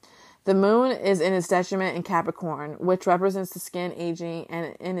infection. The moon is in its detriment in Capricorn, which represents the skin aging,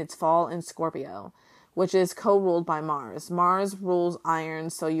 and in its fall in Scorpio, which is co-ruled by Mars. Mars rules iron,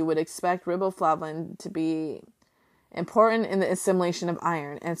 so you would expect riboflavin to be important in the assimilation of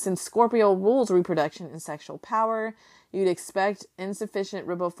iron. And since Scorpio rules reproduction and sexual power, you'd expect insufficient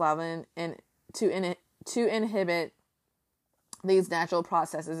riboflavin to inhibit these natural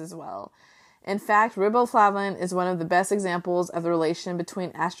processes as well. In fact, riboflavin is one of the best examples of the relation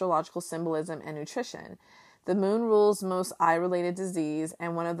between astrological symbolism and nutrition. The moon rules most eye-related disease,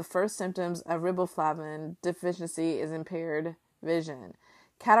 and one of the first symptoms of riboflavin deficiency is impaired vision.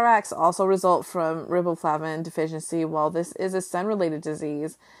 Cataracts also result from riboflavin deficiency. While this is a sun-related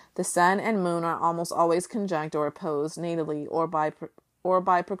disease, the sun and moon are almost always conjunct or opposed natally or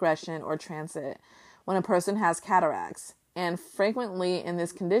by progression or transit when a person has cataracts. And frequently in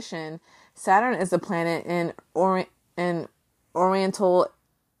this condition, Saturn is the planet in oriental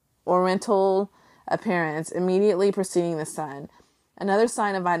appearance, immediately preceding the sun. Another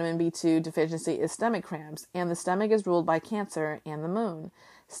sign of vitamin B2 deficiency is stomach cramps, and the stomach is ruled by Cancer and the moon.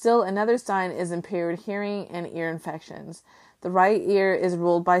 Still, another sign is impaired hearing and ear infections. The right ear is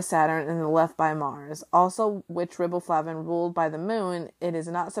ruled by Saturn and the left by Mars. Also, which riboflavin ruled by the moon, it is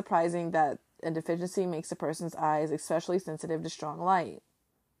not surprising that a deficiency makes a person's eyes especially sensitive to strong light.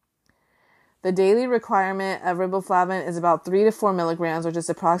 The daily requirement of riboflavin is about 3 to 4 milligrams, which is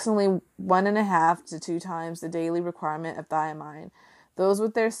approximately 1.5 to 2 times the daily requirement of thiamine. Those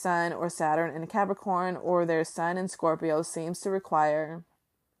with their sun or Saturn in Capricorn or their sun in Scorpio seems to require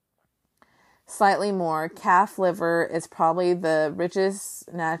slightly more. Calf liver is probably the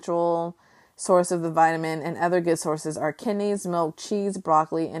richest natural source of the vitamin, and other good sources are kidneys, milk, cheese,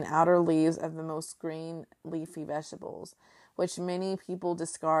 broccoli, and outer leaves of the most green leafy vegetables, which many people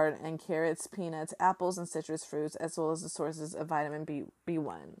discard, and carrots, peanuts, apples, and citrus fruits, as well as the sources of vitamin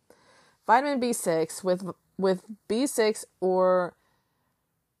B1. Vitamin B6, with B6 or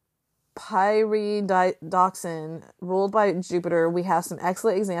pyridoxine ruled by Jupiter, we have some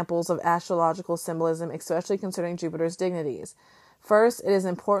excellent examples of astrological symbolism, especially concerning Jupiter's dignities. First, it is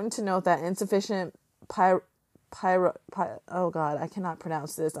important to note that insufficient vitamin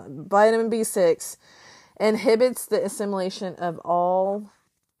B6 inhibits the assimilation of all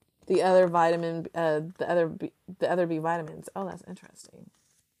the other the other B vitamins. Oh, that's interesting.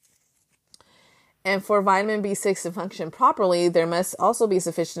 And for vitamin B6 to function properly, there must also be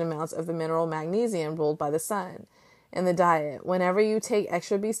sufficient amounts of the mineral magnesium ruled by the sun in the diet. Whenever you take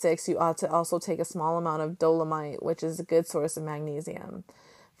extra B6, you ought to also take a small amount of dolomite, which is a good source of magnesium.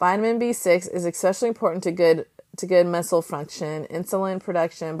 Vitamin B6 is especially important to good muscle function, insulin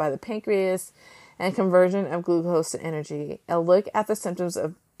production by the pancreas, and conversion of glucose to energy. A look at the symptoms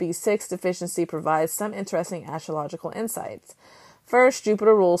of B6 deficiency provides some interesting astrological insights. First,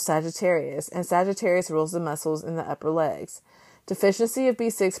 Jupiter rules Sagittarius, and Sagittarius rules the muscles in the upper legs. Deficiency of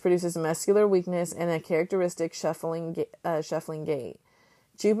B6 produces muscular weakness and a characteristic shuffling gait.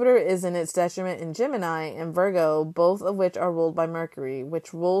 Jupiter is in its detriment in Gemini and Virgo, both of which are ruled by Mercury,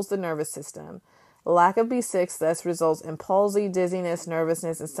 which rules the nervous system. Lack of B6 thus results in palsy, dizziness,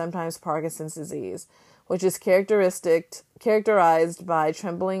 nervousness, and sometimes Parkinson's disease, which is characterized by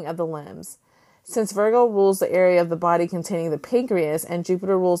trembling of the limbs. Since Virgo rules the area of the body containing the pancreas, and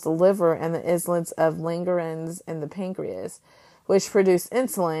Jupiter rules the liver and the islets of Langerhans in the pancreas, which produce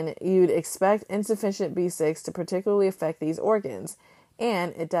insulin, you'd expect insufficient B6 to particularly affect these organs,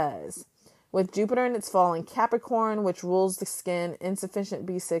 and it does. With Jupiter in its fall in Capricorn, which rules the skin, insufficient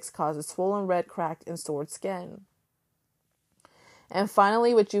B6 causes swollen, red, cracked, and sore skin. And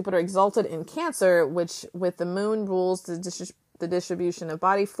finally, with Jupiter exalted in Cancer, which with the moon rules the distribution of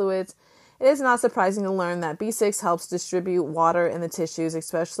body fluids, it is not surprising to learn that B6 helps distribute water in the tissues,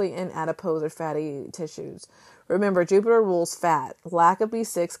 especially in adipose or fatty tissues. Remember, Jupiter rules fat. Lack of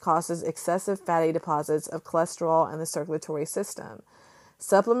B6 causes excessive fatty deposits of cholesterol in the circulatory system.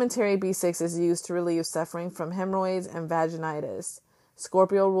 Supplementary B6 is used to relieve suffering from hemorrhoids and vaginitis.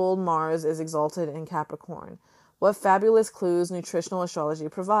 Scorpio-ruled Mars is exalted in Capricorn. What fabulous clues nutritional astrology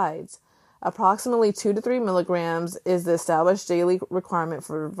provides. Approximately 2 to 3 milligrams is the established daily requirement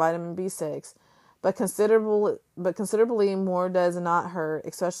for vitamin B6, but considerably more does not hurt,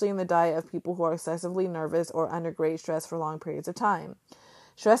 especially in the diet of people who are excessively nervous or under great stress for long periods of time.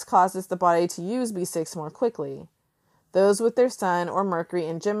 Stress causes the body to use B6 more quickly. Those with their Sun or Mercury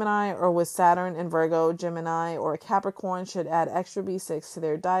in Gemini, or with Saturn in Virgo, Gemini, or Capricorn should add extra B6 to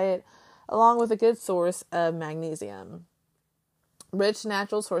their diet, along with a good source of magnesium. Rich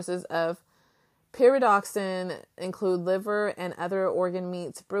natural sources of Pyridoxine include liver and other organ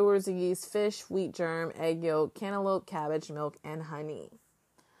meats, brewer's yeast, fish, wheat germ, egg yolk, cantaloupe, cabbage, milk, and honey.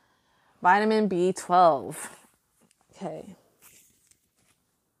 Vitamin B12. Okay.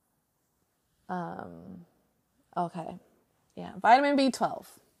 Okay. Yeah, vitamin B12.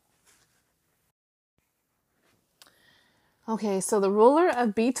 Okay, so the ruler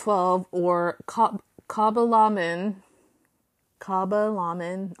of B12 or cobalamin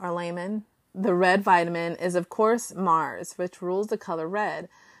or layman, the red vitamin, is of course Mars, which rules the color red.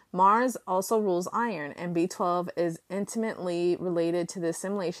 Mars also rules iron, and B12 is intimately related to the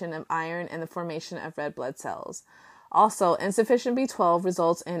assimilation of iron and the formation of red blood cells. Also, insufficient B12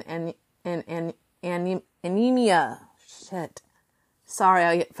 results in anemia. Shit. Sorry,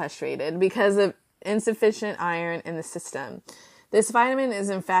 I get frustrated because of insufficient iron in the system. This vitamin is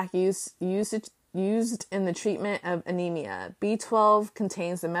in fact used in the treatment of anemia. B12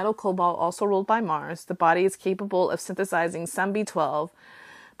 contains the metal cobalt, also ruled by Mars. The body is capable of synthesizing some B12,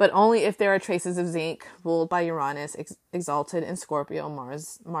 but only if there are traces of zinc, ruled by Uranus, exalted in Scorpio,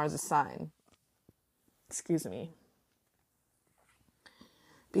 Mars' sign. Excuse me.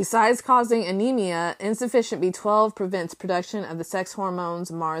 Besides causing anemia, insufficient B12 prevents production of the sex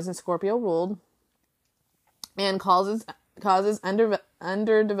hormones Mars and Scorpio ruled, and causes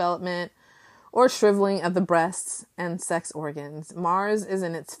underdevelopment or shriveling of the breasts and sex organs. Mars is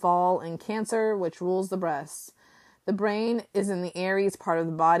in its fall in Cancer, which rules the breasts. The brain is in the Aries part of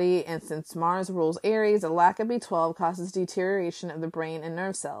the body, and since Mars rules Aries, a lack of B12 causes deterioration of the brain and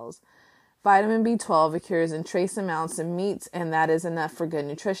nerve cells. Vitamin B12 occurs in trace amounts in meats, and that is enough for good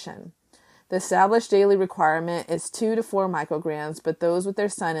nutrition. The established daily requirement is 2 to 4 micrograms, but those with their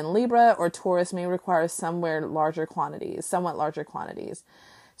sun in Libra or Taurus may require somewhat larger quantities.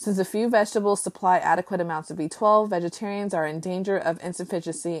 Since a few vegetables supply adequate amounts of B12, vegetarians are in danger of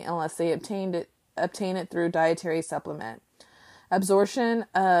insufficiency unless they obtain it through dietary supplement. Absorption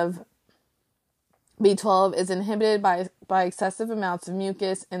of B12 is inhibited by excessive amounts of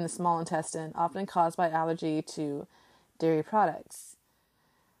mucus in the small intestine, often caused by allergy to dairy products.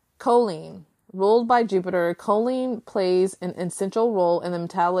 Choline. Ruled by Jupiter, choline plays an essential role in the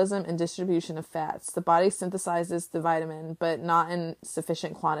metabolism and distribution of fats. The body synthesizes the vitamin, but not in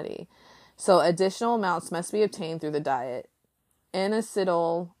sufficient quantity, so additional amounts must be obtained through the diet.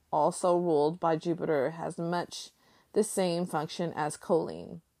 Inositol, also ruled by Jupiter, has much the same function as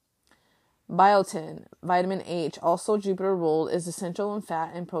choline. Biotin, vitamin H, also Jupiter ruled, is essential in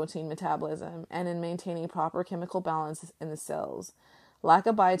fat and protein metabolism and in maintaining proper chemical balance in the cells. Lack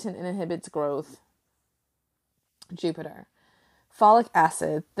of biotin inhibits growth. Jupiter. Folic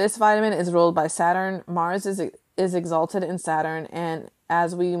acid. This vitamin is ruled by Saturn. Mars is exalted in Saturn, and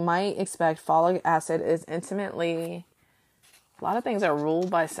as we might expect, folic acid is intimately... A lot of things are ruled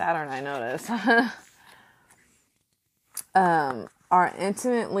by Saturn, I notice. Are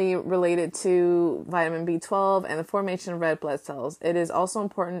intimately related to vitamin B12 and the formation of red blood cells. It is also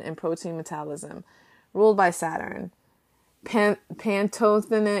important in protein metabolism. Ruled by Saturn.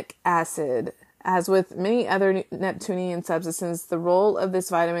 Pantothenic acid. As with many other Neptunian substances, the role of this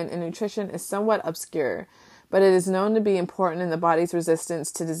vitamin in nutrition is somewhat obscure, but it is known to be important in the body's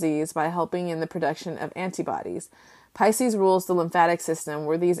resistance to disease by helping in the production of antibodies. Pisces rules the lymphatic system,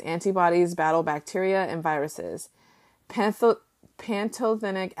 where these antibodies battle bacteria and viruses.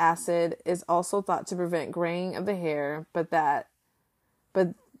 Pantothenic acid is also thought to prevent graying of the hair, but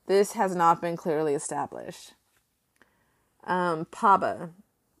this has not been clearly established. PABA,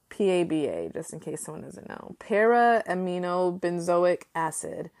 P-A-B-A, just in case someone doesn't know. Para-aminobenzoic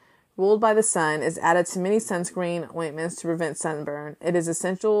acid, ruled by the sun, is added to many sunscreen ointments to prevent sunburn. It is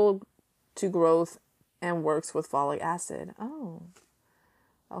essential to growth and works with folic acid. Oh,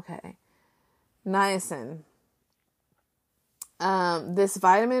 okay. Niacin. This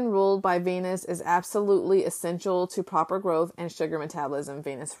vitamin, ruled by Venus, is absolutely essential to proper growth and sugar metabolism.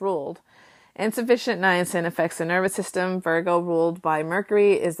 Venus ruled. Insufficient niacin affects the nervous system. Virgo, ruled by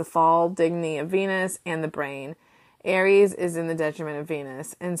Mercury, is the fall dignity of Venus and the brain. Aries is in the detriment of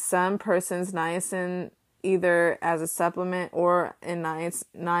Venus. In some persons, niacin, either as a supplement or in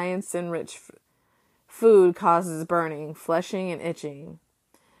niacin-rich food, causes burning, flushing, and itching.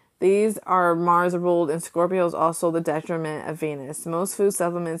 These are Mars ruled, and Scorpio is also the detriment of Venus. Most food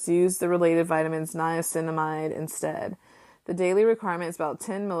supplements use the related vitamins niacinamide instead. The daily requirement is about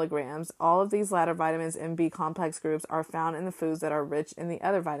 10 milligrams. All of these latter vitamins and B complex groups are found in the foods that are rich in the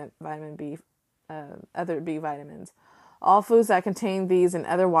other other B vitamins. All foods that contain these and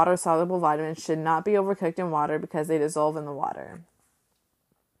other water-soluble vitamins should not be overcooked in water because they dissolve in the water.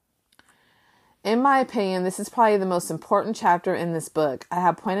 In my opinion, this is probably the most important chapter in this book. I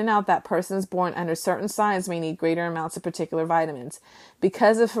have pointed out that persons born under certain signs may need greater amounts of particular vitamins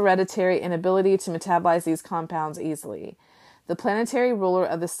because of hereditary inability to metabolize these compounds easily. The planetary ruler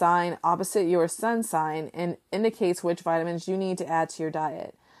of the sign opposite your sun sign indicates which vitamins you need to add to your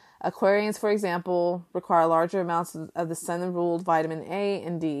diet. Aquarians, for example, require larger amounts of the sun-ruled vitamin A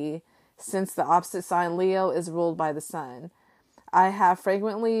and D, since the opposite sign Leo is ruled by the sun. I have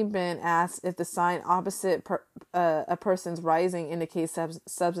frequently been asked if the sign opposite a person's rising indicates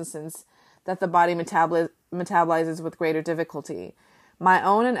substances that the body metabolizes with greater difficulty. My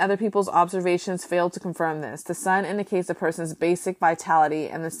own and other people's observations fail to confirm this. The sun indicates a person's basic vitality,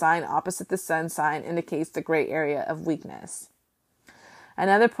 and the sign opposite the sun sign indicates the gray area of weakness.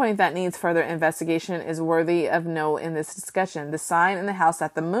 Another point that needs further investigation is worthy of note in this discussion. The sign and the house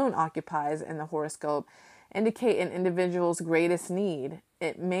that the moon occupies in the horoscope indicate an individual's greatest need.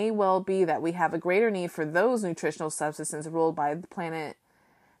 It may well be that we have a greater need for those nutritional substances ruled by the planet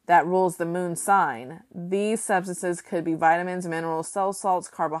that rules the moon sign. These substances could be vitamins, minerals, cell salts,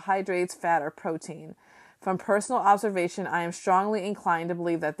 carbohydrates, fat, or protein. From personal observation, I am strongly inclined to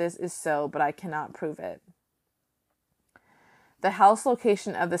believe that this is so, but I cannot prove it. The house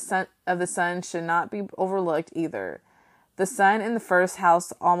location of the sun should not be overlooked either. The sun in the first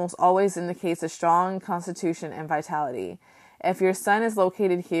house almost always indicates a strong constitution and vitality. If your sun is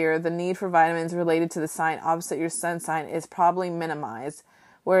located here, the need for vitamins related to the sign opposite your sun sign is probably minimized,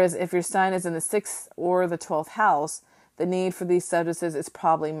 whereas if your sun is in the 6th or the 12th house, the need for these substances is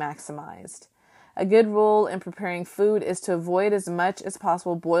probably maximized. A good rule in preparing food is to avoid as much as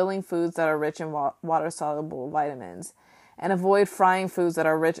possible boiling foods that are rich in water-soluble vitamins, and avoid frying foods that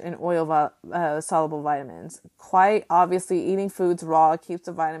are rich in oil-soluble vitamins. Quite obviously, eating foods raw keeps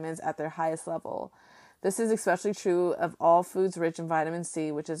the vitamins at their highest level. This is especially true of all foods rich in vitamin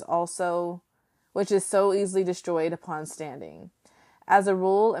C, which is so easily destroyed upon standing. As a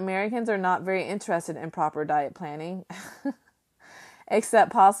rule, Americans are not very interested in proper diet planning,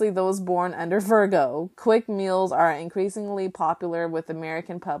 except possibly those born under Virgo. Quick meals are increasingly popular with the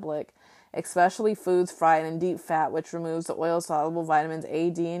American public, especially foods fried in deep fat, which removes the oil-soluble vitamins A,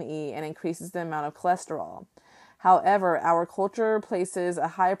 D, and E and increases the amount of cholesterol. However, our culture places a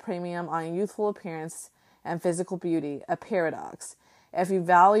high premium on youthful appearance and physical beauty, a paradox. If you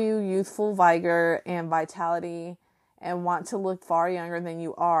value youthful vigor and vitality and want to look far younger than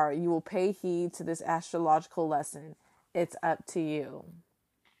you are, you will pay heed to this astrological lesson. It's up to you.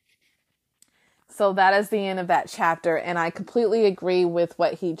 So that is the end of that chapter, and I completely agree with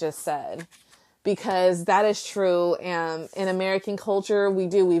what he just said, because that is true. And in American culture, we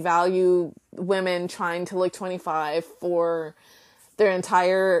value women trying to look 25 for their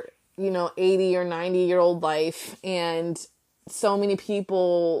entire, 80 or 90-year-old life. And so many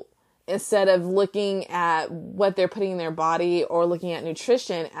people, instead of looking at what they're putting in their body or looking at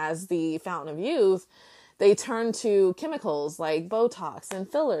nutrition as the fountain of youth, they turn to chemicals like Botox and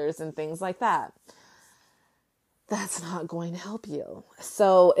fillers and things like that. That's not going to help you.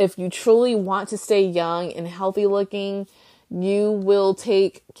 So if you truly want to stay young and healthy looking, you will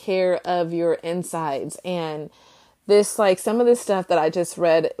take care of your insides. And this, some of this stuff that I just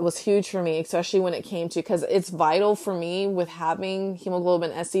read was huge for me, especially when it came to, because it's vital for me with having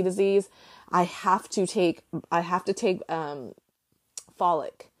hemoglobin SC disease. I have to take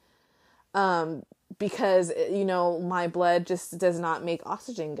folic. Because, my blood just does not make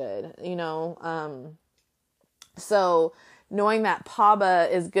oxygen good, so knowing that PABA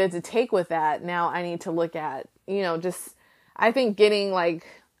is good to take with that, now I need to look at, I think getting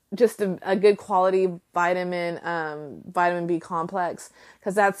just a good quality vitamin B complex,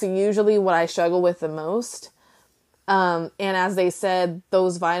 because that's usually what I struggle with the most. And as they said,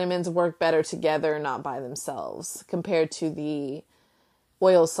 those vitamins work better together, not by themselves, compared to the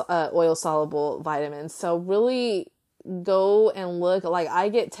oil soluble vitamins. So really go and look. I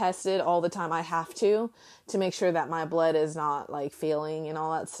get tested all the time. I have to make sure that my blood is not failing and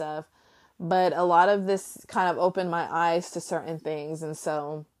all that stuff. But a lot of this kind of opened my eyes to certain things, and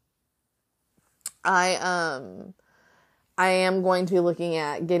so I am going to be looking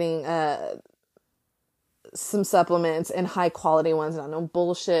at getting some supplements and high quality ones, not no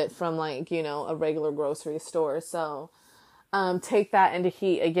bullshit from a regular grocery store. So take that into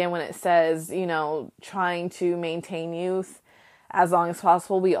heat again when it says, trying to maintain youth as long as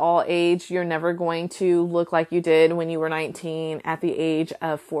possible. We all age. You're never going to look like you did when you were 19 at the age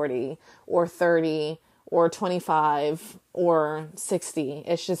of 40 or 30 or 25 or 60.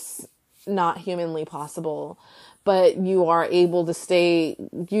 It's just not humanly possible. But you are able to stay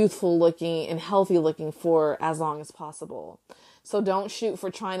youthful looking and healthy looking for as long as possible. So don't shoot for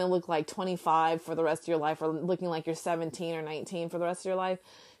trying to look like 25 for the rest of your life, or looking like you're 17 or 19 for the rest of your life.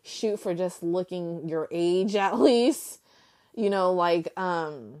 Shoot for just looking your age at least. Like,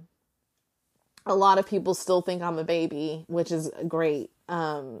 a lot of people still think I'm a baby, which is great.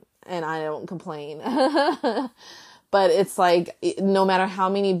 And I don't complain. But it's like, no matter how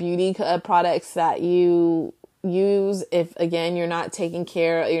many beauty products that you use, if again, you're not taking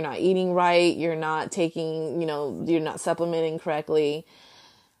care, you're not eating right, you're not taking, you're not supplementing correctly,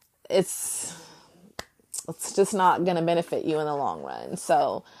 it's just not going to benefit you in the long run.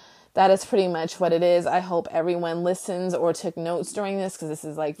 So that is pretty much what it is. I hope everyone listens or took notes during this, because this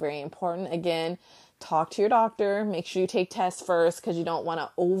is like very important. Again, talk to your doctor. Make sure you take tests first, because you don't want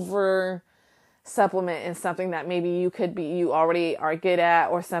to over supplement in something that maybe you already are good at,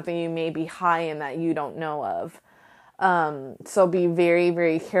 or something you may be high in that you don't know of. So be very,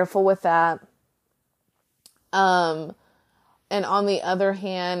 very careful with that. And on the other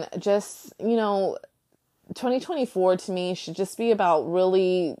hand, just, 2024 to me should just be about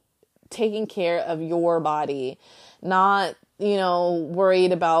really taking care of your body, not,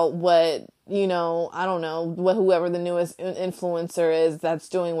 worried about what, I don't know, what whoever the newest influencer is that's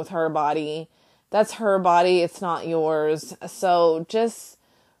doing with her body. That's her body. It's not yours. So just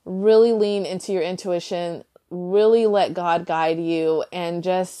really lean into your intuition, really let God guide you, and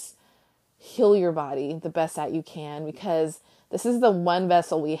just heal your body the best that you can, because this is the one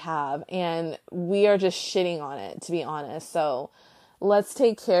vessel we have, and we are just shitting on it, to be honest. So let's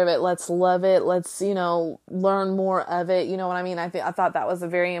take care of it. Let's love it. Let's, learn more of it. You know what I mean? I thought that was a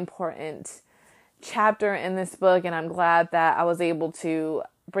very important chapter in this book, and I'm glad that I was able to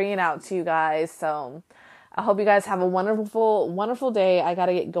bring it out to you guys. So I hope you guys have a wonderful, wonderful day. I got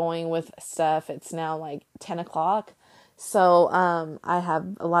to get going with stuff. It's now like 10 o'clock. So, I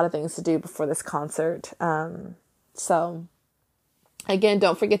have a lot of things to do before this concert. So again,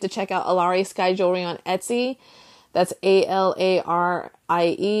 don't forget to check out Alari Sky Jewelry on Etsy. That's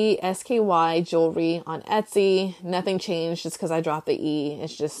ALARIESKY Jewelry on Etsy. Nothing changed just because I dropped the E.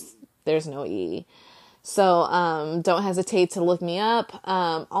 It's just, there's no E. So, don't hesitate to look me up.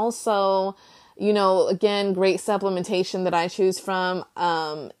 Also, again, great supplementation that I choose from,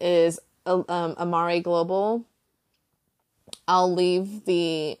 is, Amare Global. I'll leave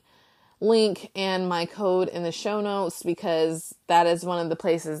the link and my code in the show notes, because that is one of the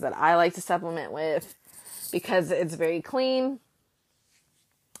places that I like to supplement with, because it's very clean.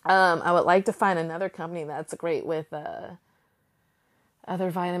 I would like to find another company that's great with,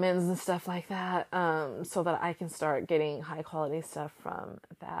 other vitamins and stuff like that, so that I can start getting high quality stuff from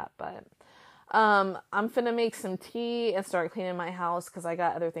that. But I'm finna make some tea and start cleaning my house, because I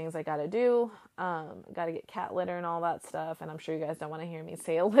got other things I gotta do. Gotta get cat litter and all that stuff, and I'm sure you guys don't want to hear me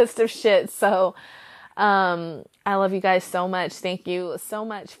say a list of shit. So I love you guys so much. Thank you so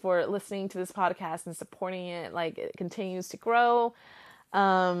much for listening to this podcast and supporting it. Like, it continues to grow.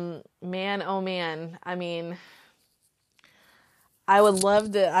 Man, oh man, I mean, I would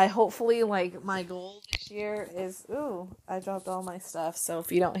love to, hopefully, like, my goal this year is, I dropped all my stuff. So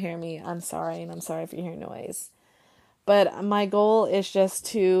if you don't hear me, I'm sorry. And I'm sorry if you hear noise. But my goal is just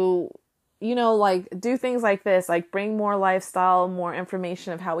to, like, do things like this, like bring more lifestyle, more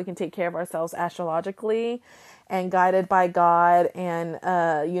information of how we can take care of ourselves astrologically, and guided by God and,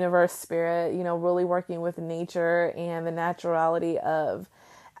 universe, spirit, really working with nature and the naturality of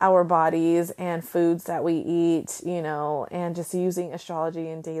our bodies and foods that we eat, and just using astrology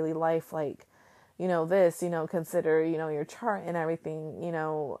in daily life, like, consider, your chart and everything,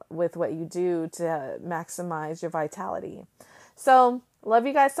 with what you do to maximize your vitality. So love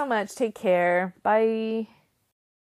you guys so much. Take care. Bye.